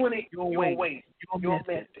doing it your way, your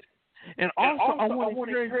method. And also, I want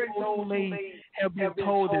to encourage those who may have been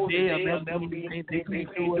told that they will never be anything they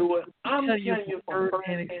can do it. I'm telling you from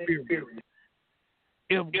first-hand experience.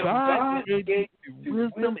 If God gave you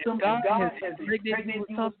wisdom, if God has impregnated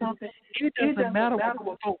you with something, it doesn't matter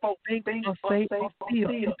what folks think or say or feel.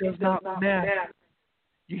 It does not matter.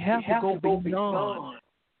 You have to go beyond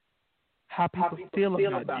how people feel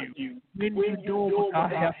about you. When you do what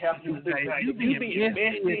God has you do, you being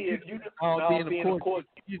messy, if you being of course,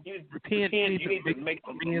 you repent, you need to make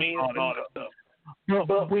amends, all that stuff.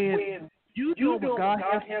 But when you do what God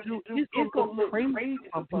has to do, it's going to look crazy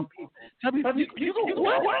for some people. Some people, you go,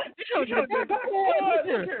 what? You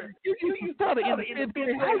started in the fifth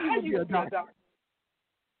grade. How you going to be a doctor?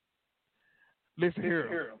 Listen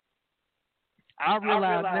here. I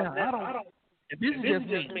realize now, I don't, if this is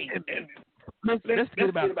just me, let's get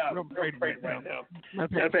about it. I'm afraid right now.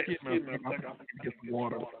 Excuse me, I'm going to get some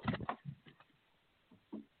water.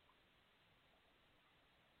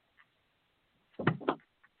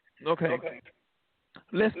 Okay.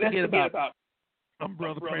 Let's forget about I'm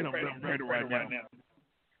Brother Prater. I'm Prater right now.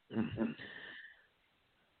 Mm-hmm.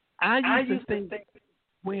 I used to think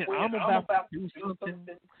when I'm about to do something,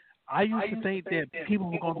 I used to think that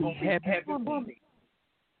people were going to be happy for me.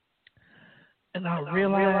 And I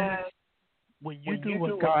realized when you do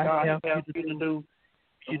what God has you to do,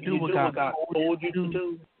 you do what God told you to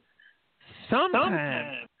do,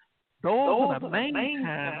 sometimes those are the main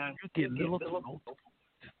times you get little to no support.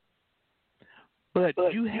 But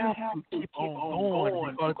you have to keep on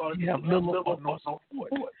going because you have little or no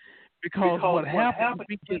support. Because what happens,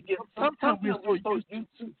 sometimes we're so used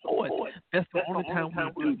to support, that's the only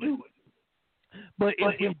time we do it. But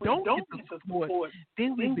if we don't get the support,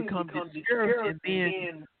 then we become discouraged, and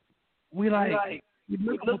then we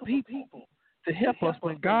look for people to help us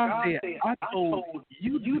when God said, I told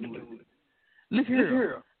you to do it. Listen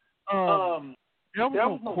here. There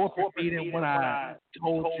was no corporate meeting when I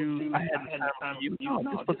told you I had time for you. No,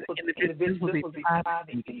 this was a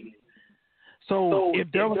private meeting. So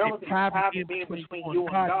if there was a private meeting between you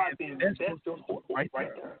and God, then that's your support right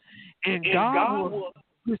there. And God will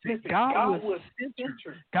save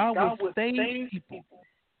people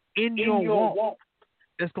in your walk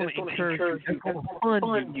that's going to encourage you, that's going to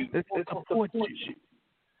fund you, that's going to support you.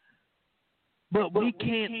 But we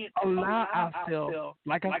can't allow ourselves,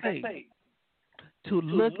 like I say, to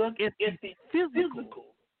look at the physical,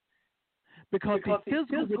 because the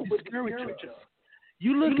physical will discourage us.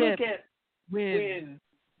 You look at when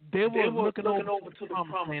they were looking over to the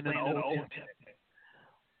promised land in the Old Testament.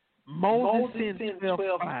 Moses sent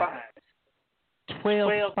 12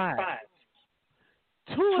 spies.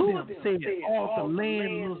 Two of them said, the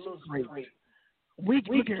land looks great. We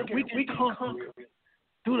can conquer it.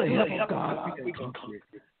 Through the help of God, we can conquer it.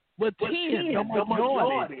 But 10, the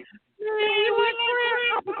majority,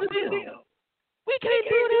 we can't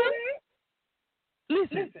do that.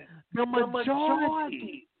 Listen, the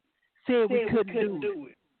majority said we couldn't do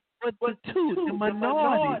it. But the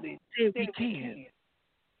minority said we can.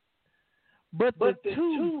 But the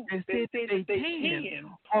two that said they can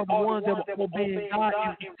are the ones that were obeying God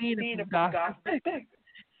and seeing it from God's perspective.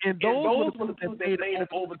 And those were the people that made it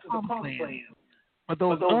over to the promised land. But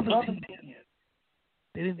those other 10,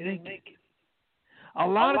 they didn't make it. A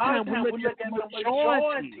lot of times we look at the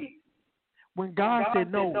majority when God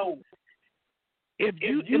said no. If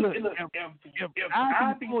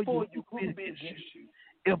I be before you, who will be against you?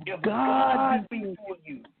 If God be before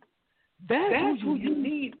you, that's who you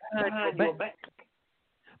need behind your back.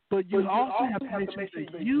 But you also have to make sure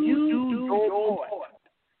that you do your part.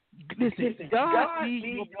 Listen, God needs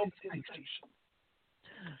your participation.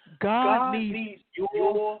 God needs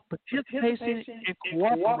your participation and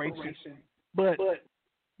cooperation. But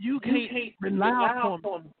you can't rely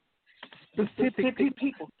upon specific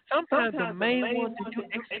people. Sometimes the main ones that you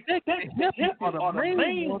expect to help you are the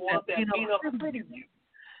main ones that end up hurting you.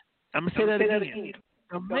 I'm going to say that again.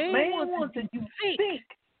 The main ones that you think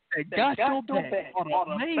that got your back are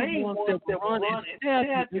the main ones that will run and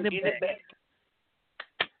stab you in the back.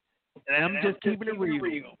 And I'm just keeping it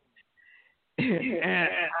real. And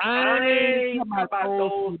I ain't talking about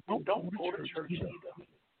those who don't go to church either.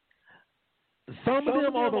 Some of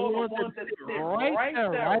them are the ones that sit right there,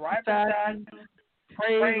 right beside you.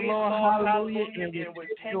 Praise the Lord, hallelujah, and with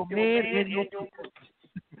your man and your people.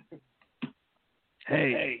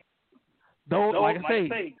 Hey, though, like I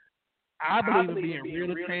say, I believe in being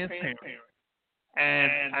really transparent.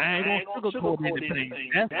 And I ain't going to sugarcoat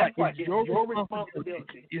anything. That's why it's your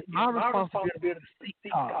responsibility. It's my responsibility to seek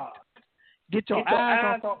God. Get your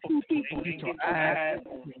eyes off two people and get your eyes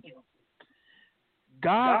on Him.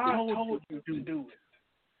 God told you to do it.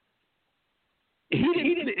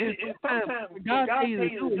 He didn't. Sometimes when God tell you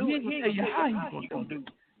to do it, He ain't gonna tell you how He's gonna do it.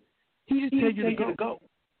 He just tell you to go.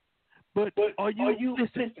 But are you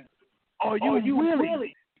listen? Are you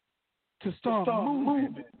willing to start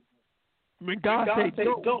moving? When God says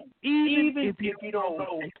go, even if you don't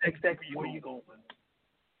know exactly where you're going.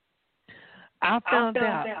 I found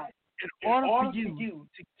out in order for you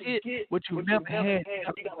to get what you never had,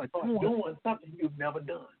 you got to start doing something you've never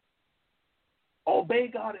done. Obey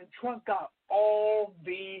God and trust God all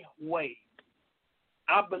the way.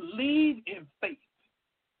 I believe in faith.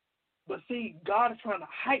 But see, God is trying to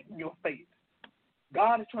heighten your faith.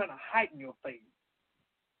 God is trying to heighten your faith.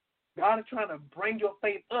 God is trying to bring your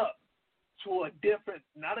faith up to a different,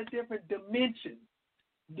 not a different dimension.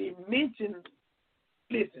 Dimension,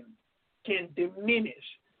 listen, can diminish.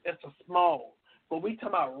 That's a small. But we talk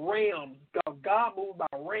about realms. God moves by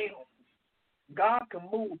realms. God can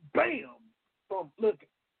move, bam, from, look,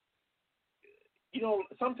 you know,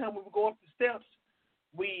 sometimes when we go up the steps,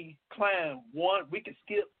 we climb one, we can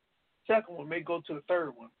skip, second one may go to the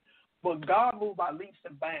third one. But God moves by leaps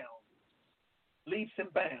and bounds. Leaps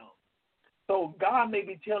and bounds. So God may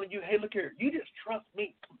be telling you, hey, look here, you just trust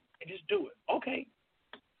me and just do it. Okay.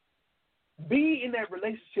 Be in that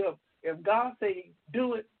relationship. If God say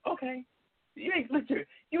do it, okay. You ain't, look here,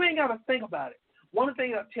 you ain't got to think about it. One of the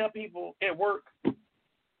things I tell people at work,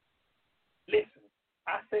 listen,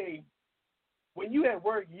 I say, when you at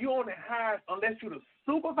work, you only hire, unless you're the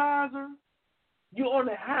supervisor, you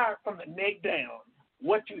only hire from the neck down.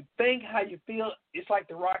 What you think, how you feel, it's like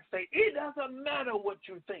the Rock say, it doesn't matter what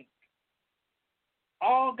you think.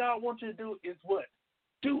 All God wants you to do is what?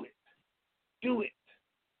 Do it. Do it.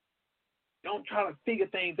 Don't try to figure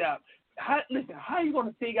things out. Listen, how are you going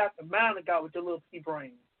to figure out the mind of God with your little pea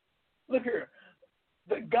brain? Look here.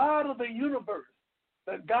 The God of the universe,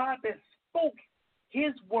 the God that spoke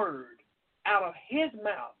his word out of his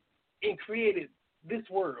mouth and created this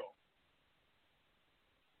world.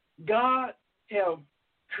 God have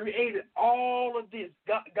created all of this.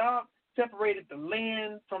 God separated the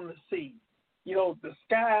land from the sea. You know, the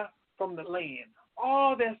sky from the land.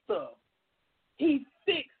 All that stuff. He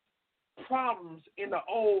fixed problems in the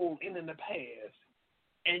old and in the past.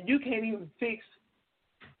 And you can't even fix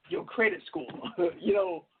your credit score. You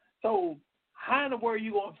know, so how in the world are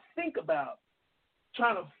you going to think about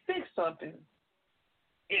trying to fix something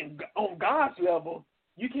on God's level?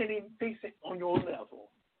 You can't even fix it on your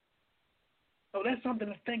level. So that's something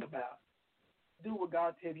to think about. Do what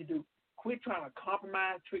God tells you to do. Quit trying to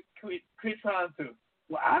compromise. Quit trying to,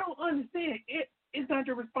 well, I don't understand. It's not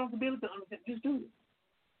your responsibility to understand. Just do it.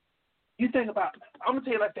 You think about, I'm going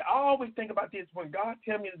to tell you like that. I always think about this. When God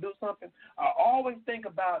tells me to do something, I always think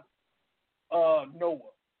about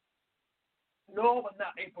Noah. Noah was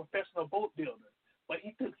not a professional boat builder, but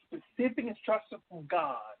he took specific instructions from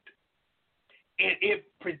God. And it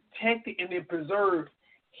protected and it preserved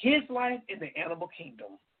his life in the animal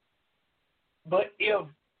kingdom. But if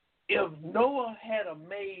Noah had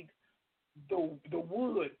made the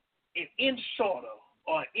wood an inch shorter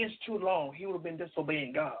or an inch too long, he would have been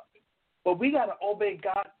disobeying God. But we got to obey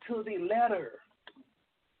God to the letter.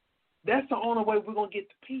 That's the only way we're going to get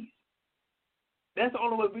to peace. That's the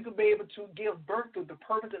only way we can be able to give birth to the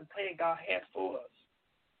purpose and plan God has for us.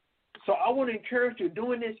 So I want to encourage you,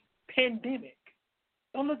 during this pandemic,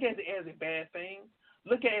 don't look at it as a bad thing.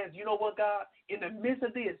 Look at it as, you know what, God, in the midst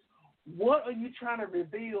of this, what are you trying to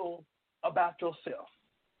reveal about yourself?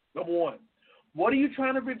 Number one, what are you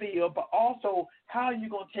trying to reveal, but also how are you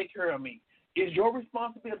going to take care of me? It's your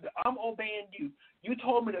responsibility. I'm obeying you. You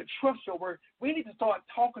told me to trust your word. We need to start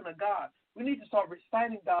talking to God. We need to start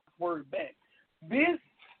reciting God's word back. This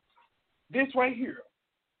right here,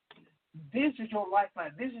 this is your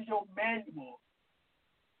lifeline. This is your manual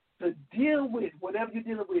to deal with whatever you're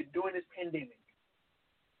dealing with during this pandemic.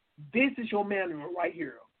 This is your manual right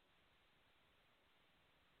here.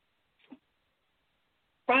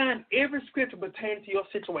 Find every scripture pertaining to your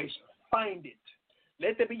situation. Find it.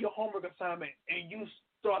 Let that be your homework assignment, and you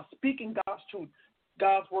start speaking God's truth,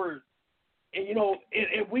 God's word. And you know,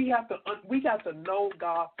 and we have to know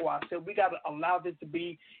God for ourselves. We got to allow this to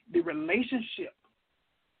be the relationship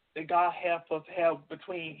that God has for us to have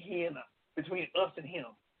between us and Him.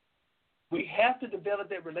 We have to develop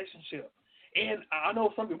that relationship. And I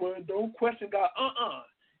know some people don't question God.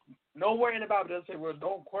 Nowhere in the Bible does it say, well,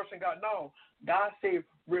 don't question God. No. God said,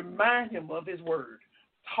 remind Him of His word.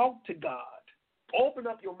 Talk to God. Open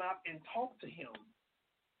up your mouth and talk to Him.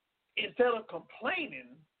 Instead of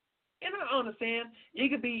complaining, and I understand, it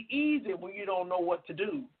can be easy when you don't know what to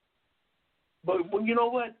do. But when you know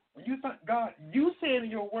what? When you think, God, you said in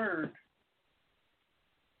your word,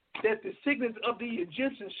 that the sickness of the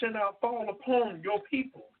Egyptians shall not fall upon your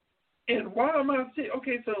people. And why am I sick?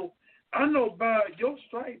 Okay, so I know by your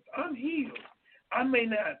stripes I'm healed. I may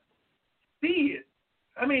not see it,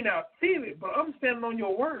 I may not feel it, but I'm standing on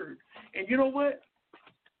your word. And you know what?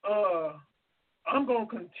 I'm going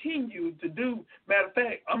to continue to do. Matter of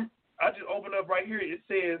fact, I just opened up right here. It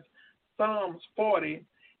says Psalms 40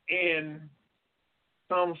 and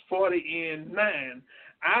 9.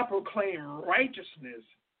 I proclaim righteousness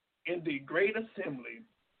in the great assembly.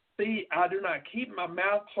 See, I do not keep my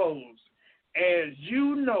mouth closed. As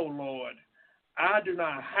you know, Lord, I do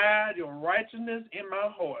not hide your righteousness in my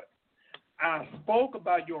heart. I spoke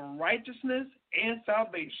about your righteousness and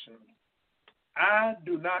salvation. I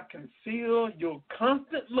do not conceal your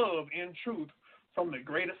constant love and truth from the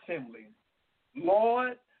great assembly.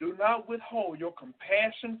 Lord, do not withhold your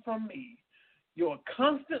compassion from me. Your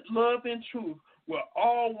constant love and truth will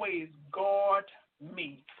always guard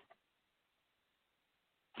me.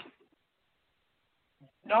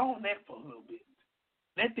 Know that for a little bit.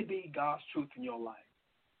 Let there be God's truth in your life.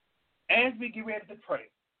 As we get ready to pray,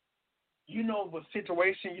 you know what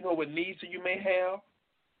situation, you know what needs that you may have.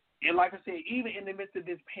 And like I said, even in the midst of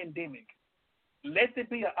this pandemic, let there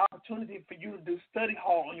be an opportunity for you to do study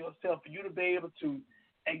hall on yourself, for you to be able to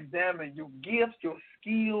examine your gifts, your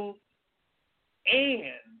skills, and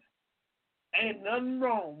ain't nothing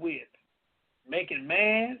wrong with making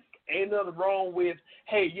masks. Ain't nothing wrong with,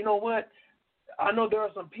 hey, you know what? I know there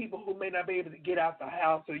are some people who may not be able to get out the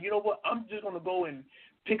house, so you know what? I'm just going to go and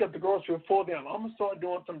pick up the grocery for them. I'm going to start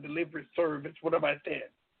doing some delivery service, whatever I said.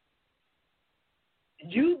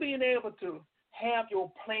 You being able to have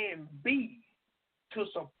your plan B to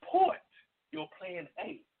support your plan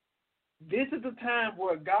A. This is the time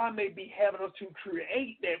where God may be having us to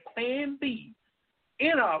create that plan B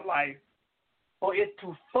in our life for it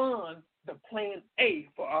to fund the plan A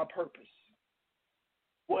for our purpose.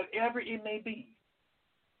 Whatever it may be.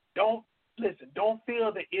 Don't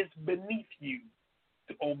feel that it's beneath you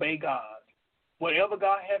to obey God. Whatever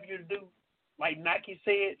God have you to do, like Nike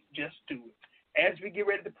said, just do it. As we get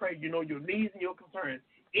ready to pray, you know your needs and your concerns.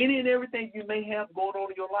 Any and everything you may have going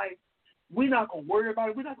on in your life, we're not going to worry about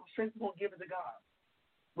it. We're not going to stress. We're going to give it to God.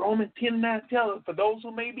 Romans 10:9 tells us, for those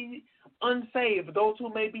who may be unsaved, for those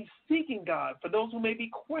who may be seeking God, for those who may be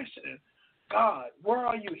questioning, God, where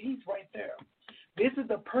are you? He's right there. This is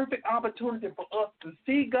the perfect opportunity for us to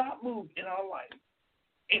see God move in our life.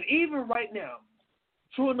 And even right now,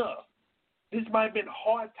 true enough, this might have been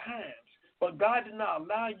hard times, but God did not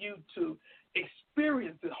allow you to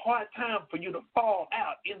experience this hard time for you to fall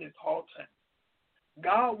out in this hard time.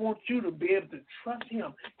 God wants you to be able to trust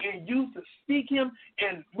him and you to seek him.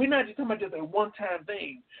 And we're not just talking about just a one-time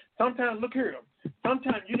thing. Sometimes, look here,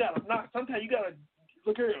 sometimes you got to knock. Sometimes you got to,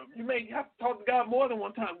 look here, you may have to talk to God more than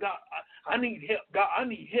one time. God, I need help. God, I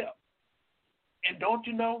need help. And don't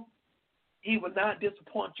you know, he will not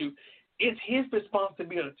disappoint you. It's his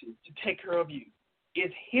responsibility to take care of you.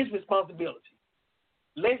 It's his responsibility.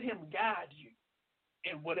 Let him guide you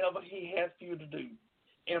in whatever he has for you to do.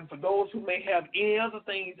 And for those who may have any other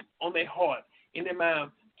things on their heart, in their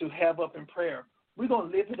mind, to have up in prayer, we're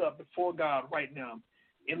going to lift it up before God right now.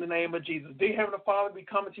 In the name of Jesus. Dear Heavenly Father, we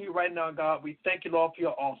come to you right now, God. We thank you, Lord, for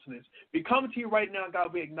your awesomeness. We come to you right now,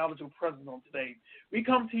 God. We acknowledge your presence on today. We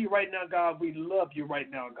come to you right now, God. We love you right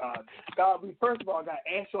now, God. God, we first of all, God,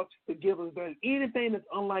 ask you to forgive us. If there's anything that's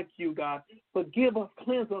unlike you, God, forgive us,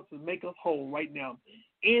 cleanse us, and make us whole right now.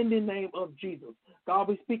 In the name of Jesus. God,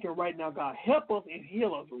 we're speaking right now, God. Help us and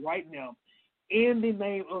heal us right now. In the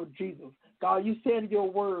name of Jesus. God, you said in your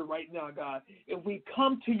word right now, God, if we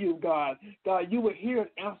come to you, God, you will hear and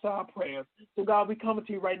answer our prayers. So, God, we come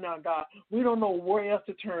to you right now, God. We don't know where else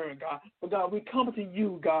to turn, God. But, God, we come to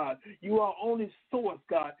you, God. You are our only source,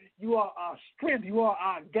 God. You are our strength. You are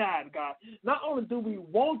our guide, God. Not only do we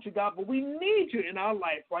want you, God, but we need you in our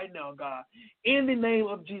life right now, God. In the name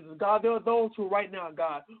of Jesus, God, there are those who right now,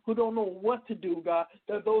 God, who don't know what to do, God.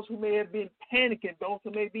 There are those who may have been panicking, those who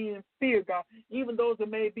may be in fear, God. Even those that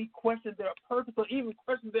may be questioning their purpose or even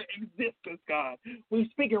question their existence, God. We're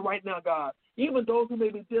speaking right now, God. Even those who may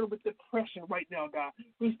be dealing with depression right now, God.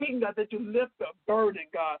 We're speaking, God, that you lift the burden,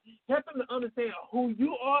 God. Help them to understand who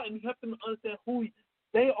you are and help them to understand who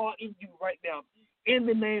they are in you right now. In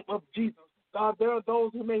the name of Jesus. God, there are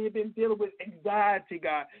those who may have been dealing with anxiety,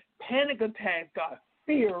 God, panic attacks, God,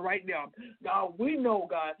 fear right now. God, we know,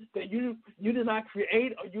 God, that you did not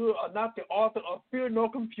create or you are not the author of fear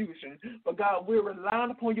nor confusion. But, God, we're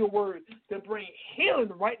relying upon your word to bring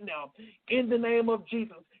healing right now in the name of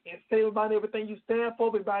Jesus. And say about everything you stand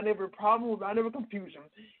for, about every problem, about every confusion.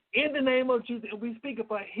 In the name of Jesus, and we speak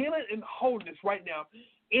about healing and wholeness right now.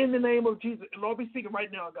 In the name of Jesus, Lord, we speaking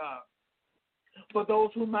right now, God, for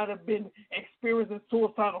those who might have been experiencing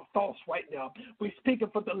suicidal thoughts right now. We're speaking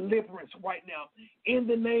for deliverance right now. In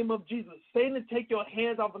the name of Jesus, Satan, take your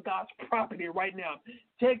hands off of God's property right now.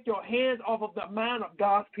 Take your hands off of the mind of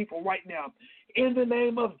God's people right now. In the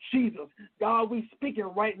name of Jesus, God, we speaking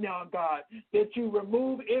right now, God, that you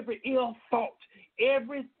remove every ill thought,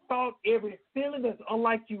 every feeling that's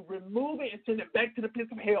unlike you. Remove it and send it back to the pits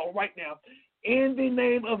of hell right now. In the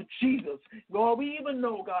name of Jesus. Lord, we even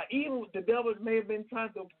know, God, even the devil may have been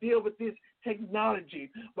trying to deal with this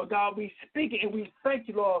technology, but God, we speak it and we thank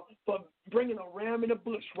you, Lord, for bringing a ram in the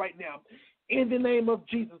bush right now. In the name of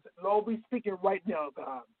Jesus, Lord, we speak it right now,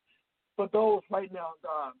 God, for those right now,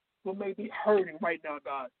 God, who may be hurting right now,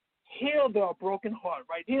 God. Heal their broken heart,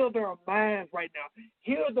 right? Heal their minds right now.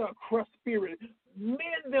 Heal their crushed spirit. Mend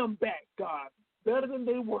them back, God, better than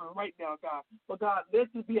they were right now, God. But, God,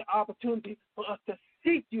 let this be an opportunity for us to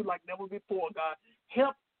seek you like never before, God.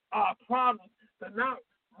 Help our problems to not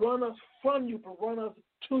run us from you, but run us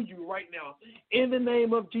to you right now. In the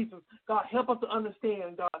name of Jesus, God, help us to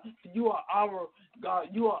understand, God, you are our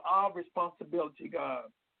responsibility,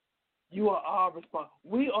 God. You are our responsibility.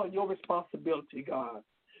 We are your responsibility, God.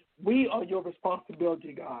 We are your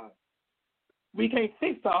responsibility, God. We can't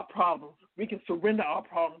fix our problems. We can surrender our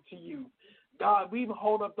problems to you. God, we even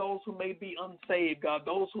hold up those who may be unsaved, God,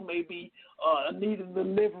 those who may be needing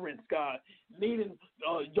deliverance, God, needing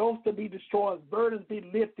yokes to be destroyed, burdens be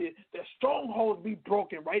lifted, their strongholds be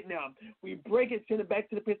broken right now. We break it, send it back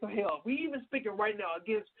to the pits of hell. We even speaking right now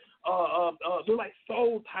against they're like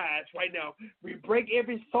soul ties right now. We break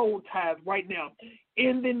every soul ties right now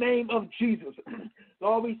in the name of Jesus.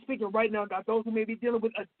 Lord, we speaking right now, God, those who may be dealing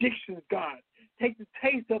with addictions, God, take the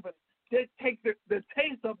taste of it. Take the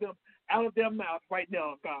taste of them out of their mouth right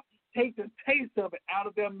now, God. Take the taste of it out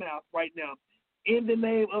of their mouth right now. In the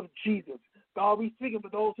name of Jesus. God, we speaking for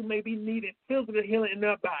those who may be needing physical healing in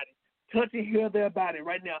their body. Touch and heal their body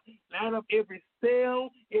right now. Line up every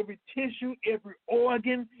cell, every tissue, every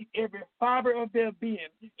organ, every fiber of their being,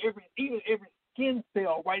 even every skin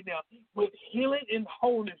cell right now with healing and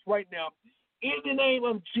wholeness right now. In the name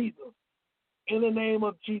of Jesus. In the name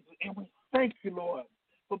of Jesus. And we thank you, Lord,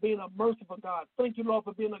 for being a merciful God. Thank you, Lord,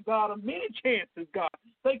 for being a God of many chances, God.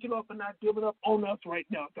 Thank you, Lord, for not giving up on us right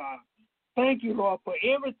now, God. Thank you, Lord, for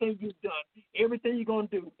everything you've done, everything you're going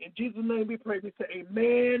to do. In Jesus' name we pray. We say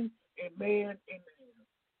amen, amen, amen.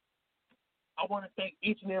 I want to thank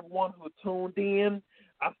each and every one who tuned in.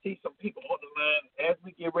 I see some people on the line as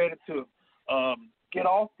we get ready to get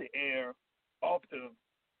off the air, off the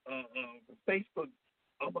Facebook.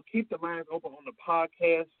 I'm going to keep the lines open on the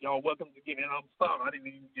podcast. Y'all welcome to get in. I'm sorry, I didn't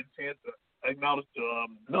even get a chance to acknowledge the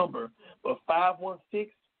number. But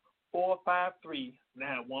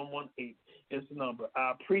 516-453-9118 is the number.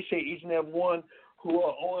 I appreciate each and every one who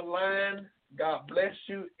are online. God bless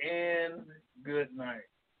you and good night.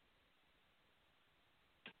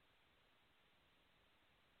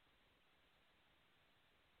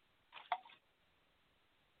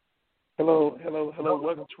 Hello.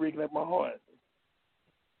 Welcome to Reconnect My Heart.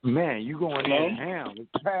 Man, you going in ham. It's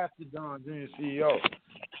Pastor Don Jr., CEO.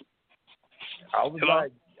 I was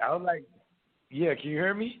like, yeah, can you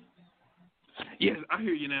hear me? Yes, I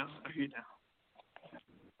hear you now.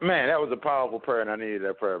 Man, that was a powerful prayer, and I needed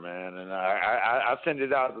that prayer, man. And I sent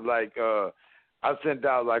it out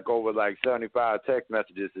over 75 text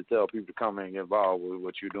messages to tell people to come and get involved with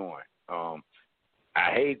what you're doing. I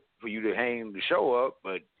hate for you to hang the show up,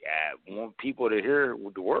 but I want people to hear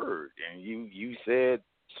the word. And you said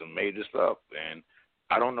some major stuff, and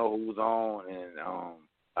I don't know who was on, and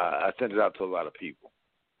I sent it out to a lot of people.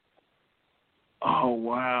 Oh,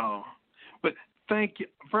 wow. But thank you.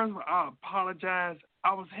 First of all, I apologize.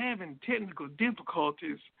 I was having technical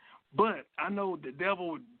difficulties, but I know the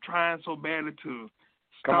devil was trying so badly to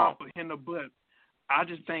stop or hinder, but I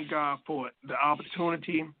just thank God for the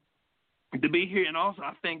opportunity to be here, and also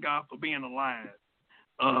I thank God for being alive.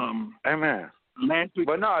 Amen. Last week,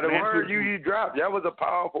 but no, the word you dropped, that was a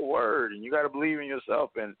powerful word, and you got to believe in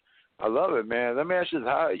yourself, and I love it, man. Let me ask you,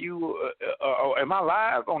 how you, am I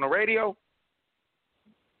live on the radio?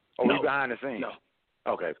 Or no. we behind the scenes? No.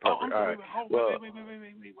 Okay, perfect. All right. Wait.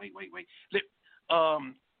 I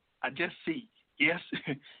just see. Yes,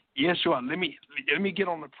 yes, you are. Let me get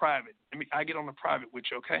on the private. I get on the private with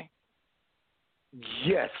you, okay?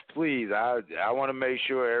 Yes, please. I want to make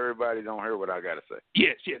sure everybody don't hear what I got to say.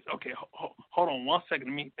 Yes. Okay, hold on 1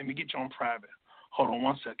 second. Let me get you on private. Hold on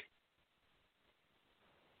 1 second.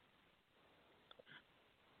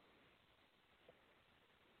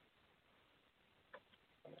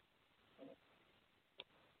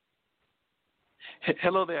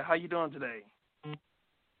 Hello there. How you doing today?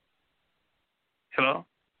 Hello?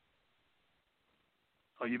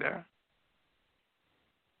 Are you there?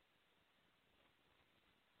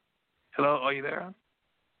 Hello? Are you there?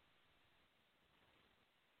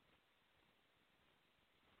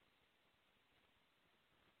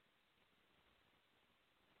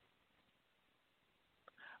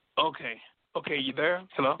 Okay. Okay, you there?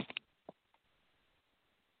 Hello?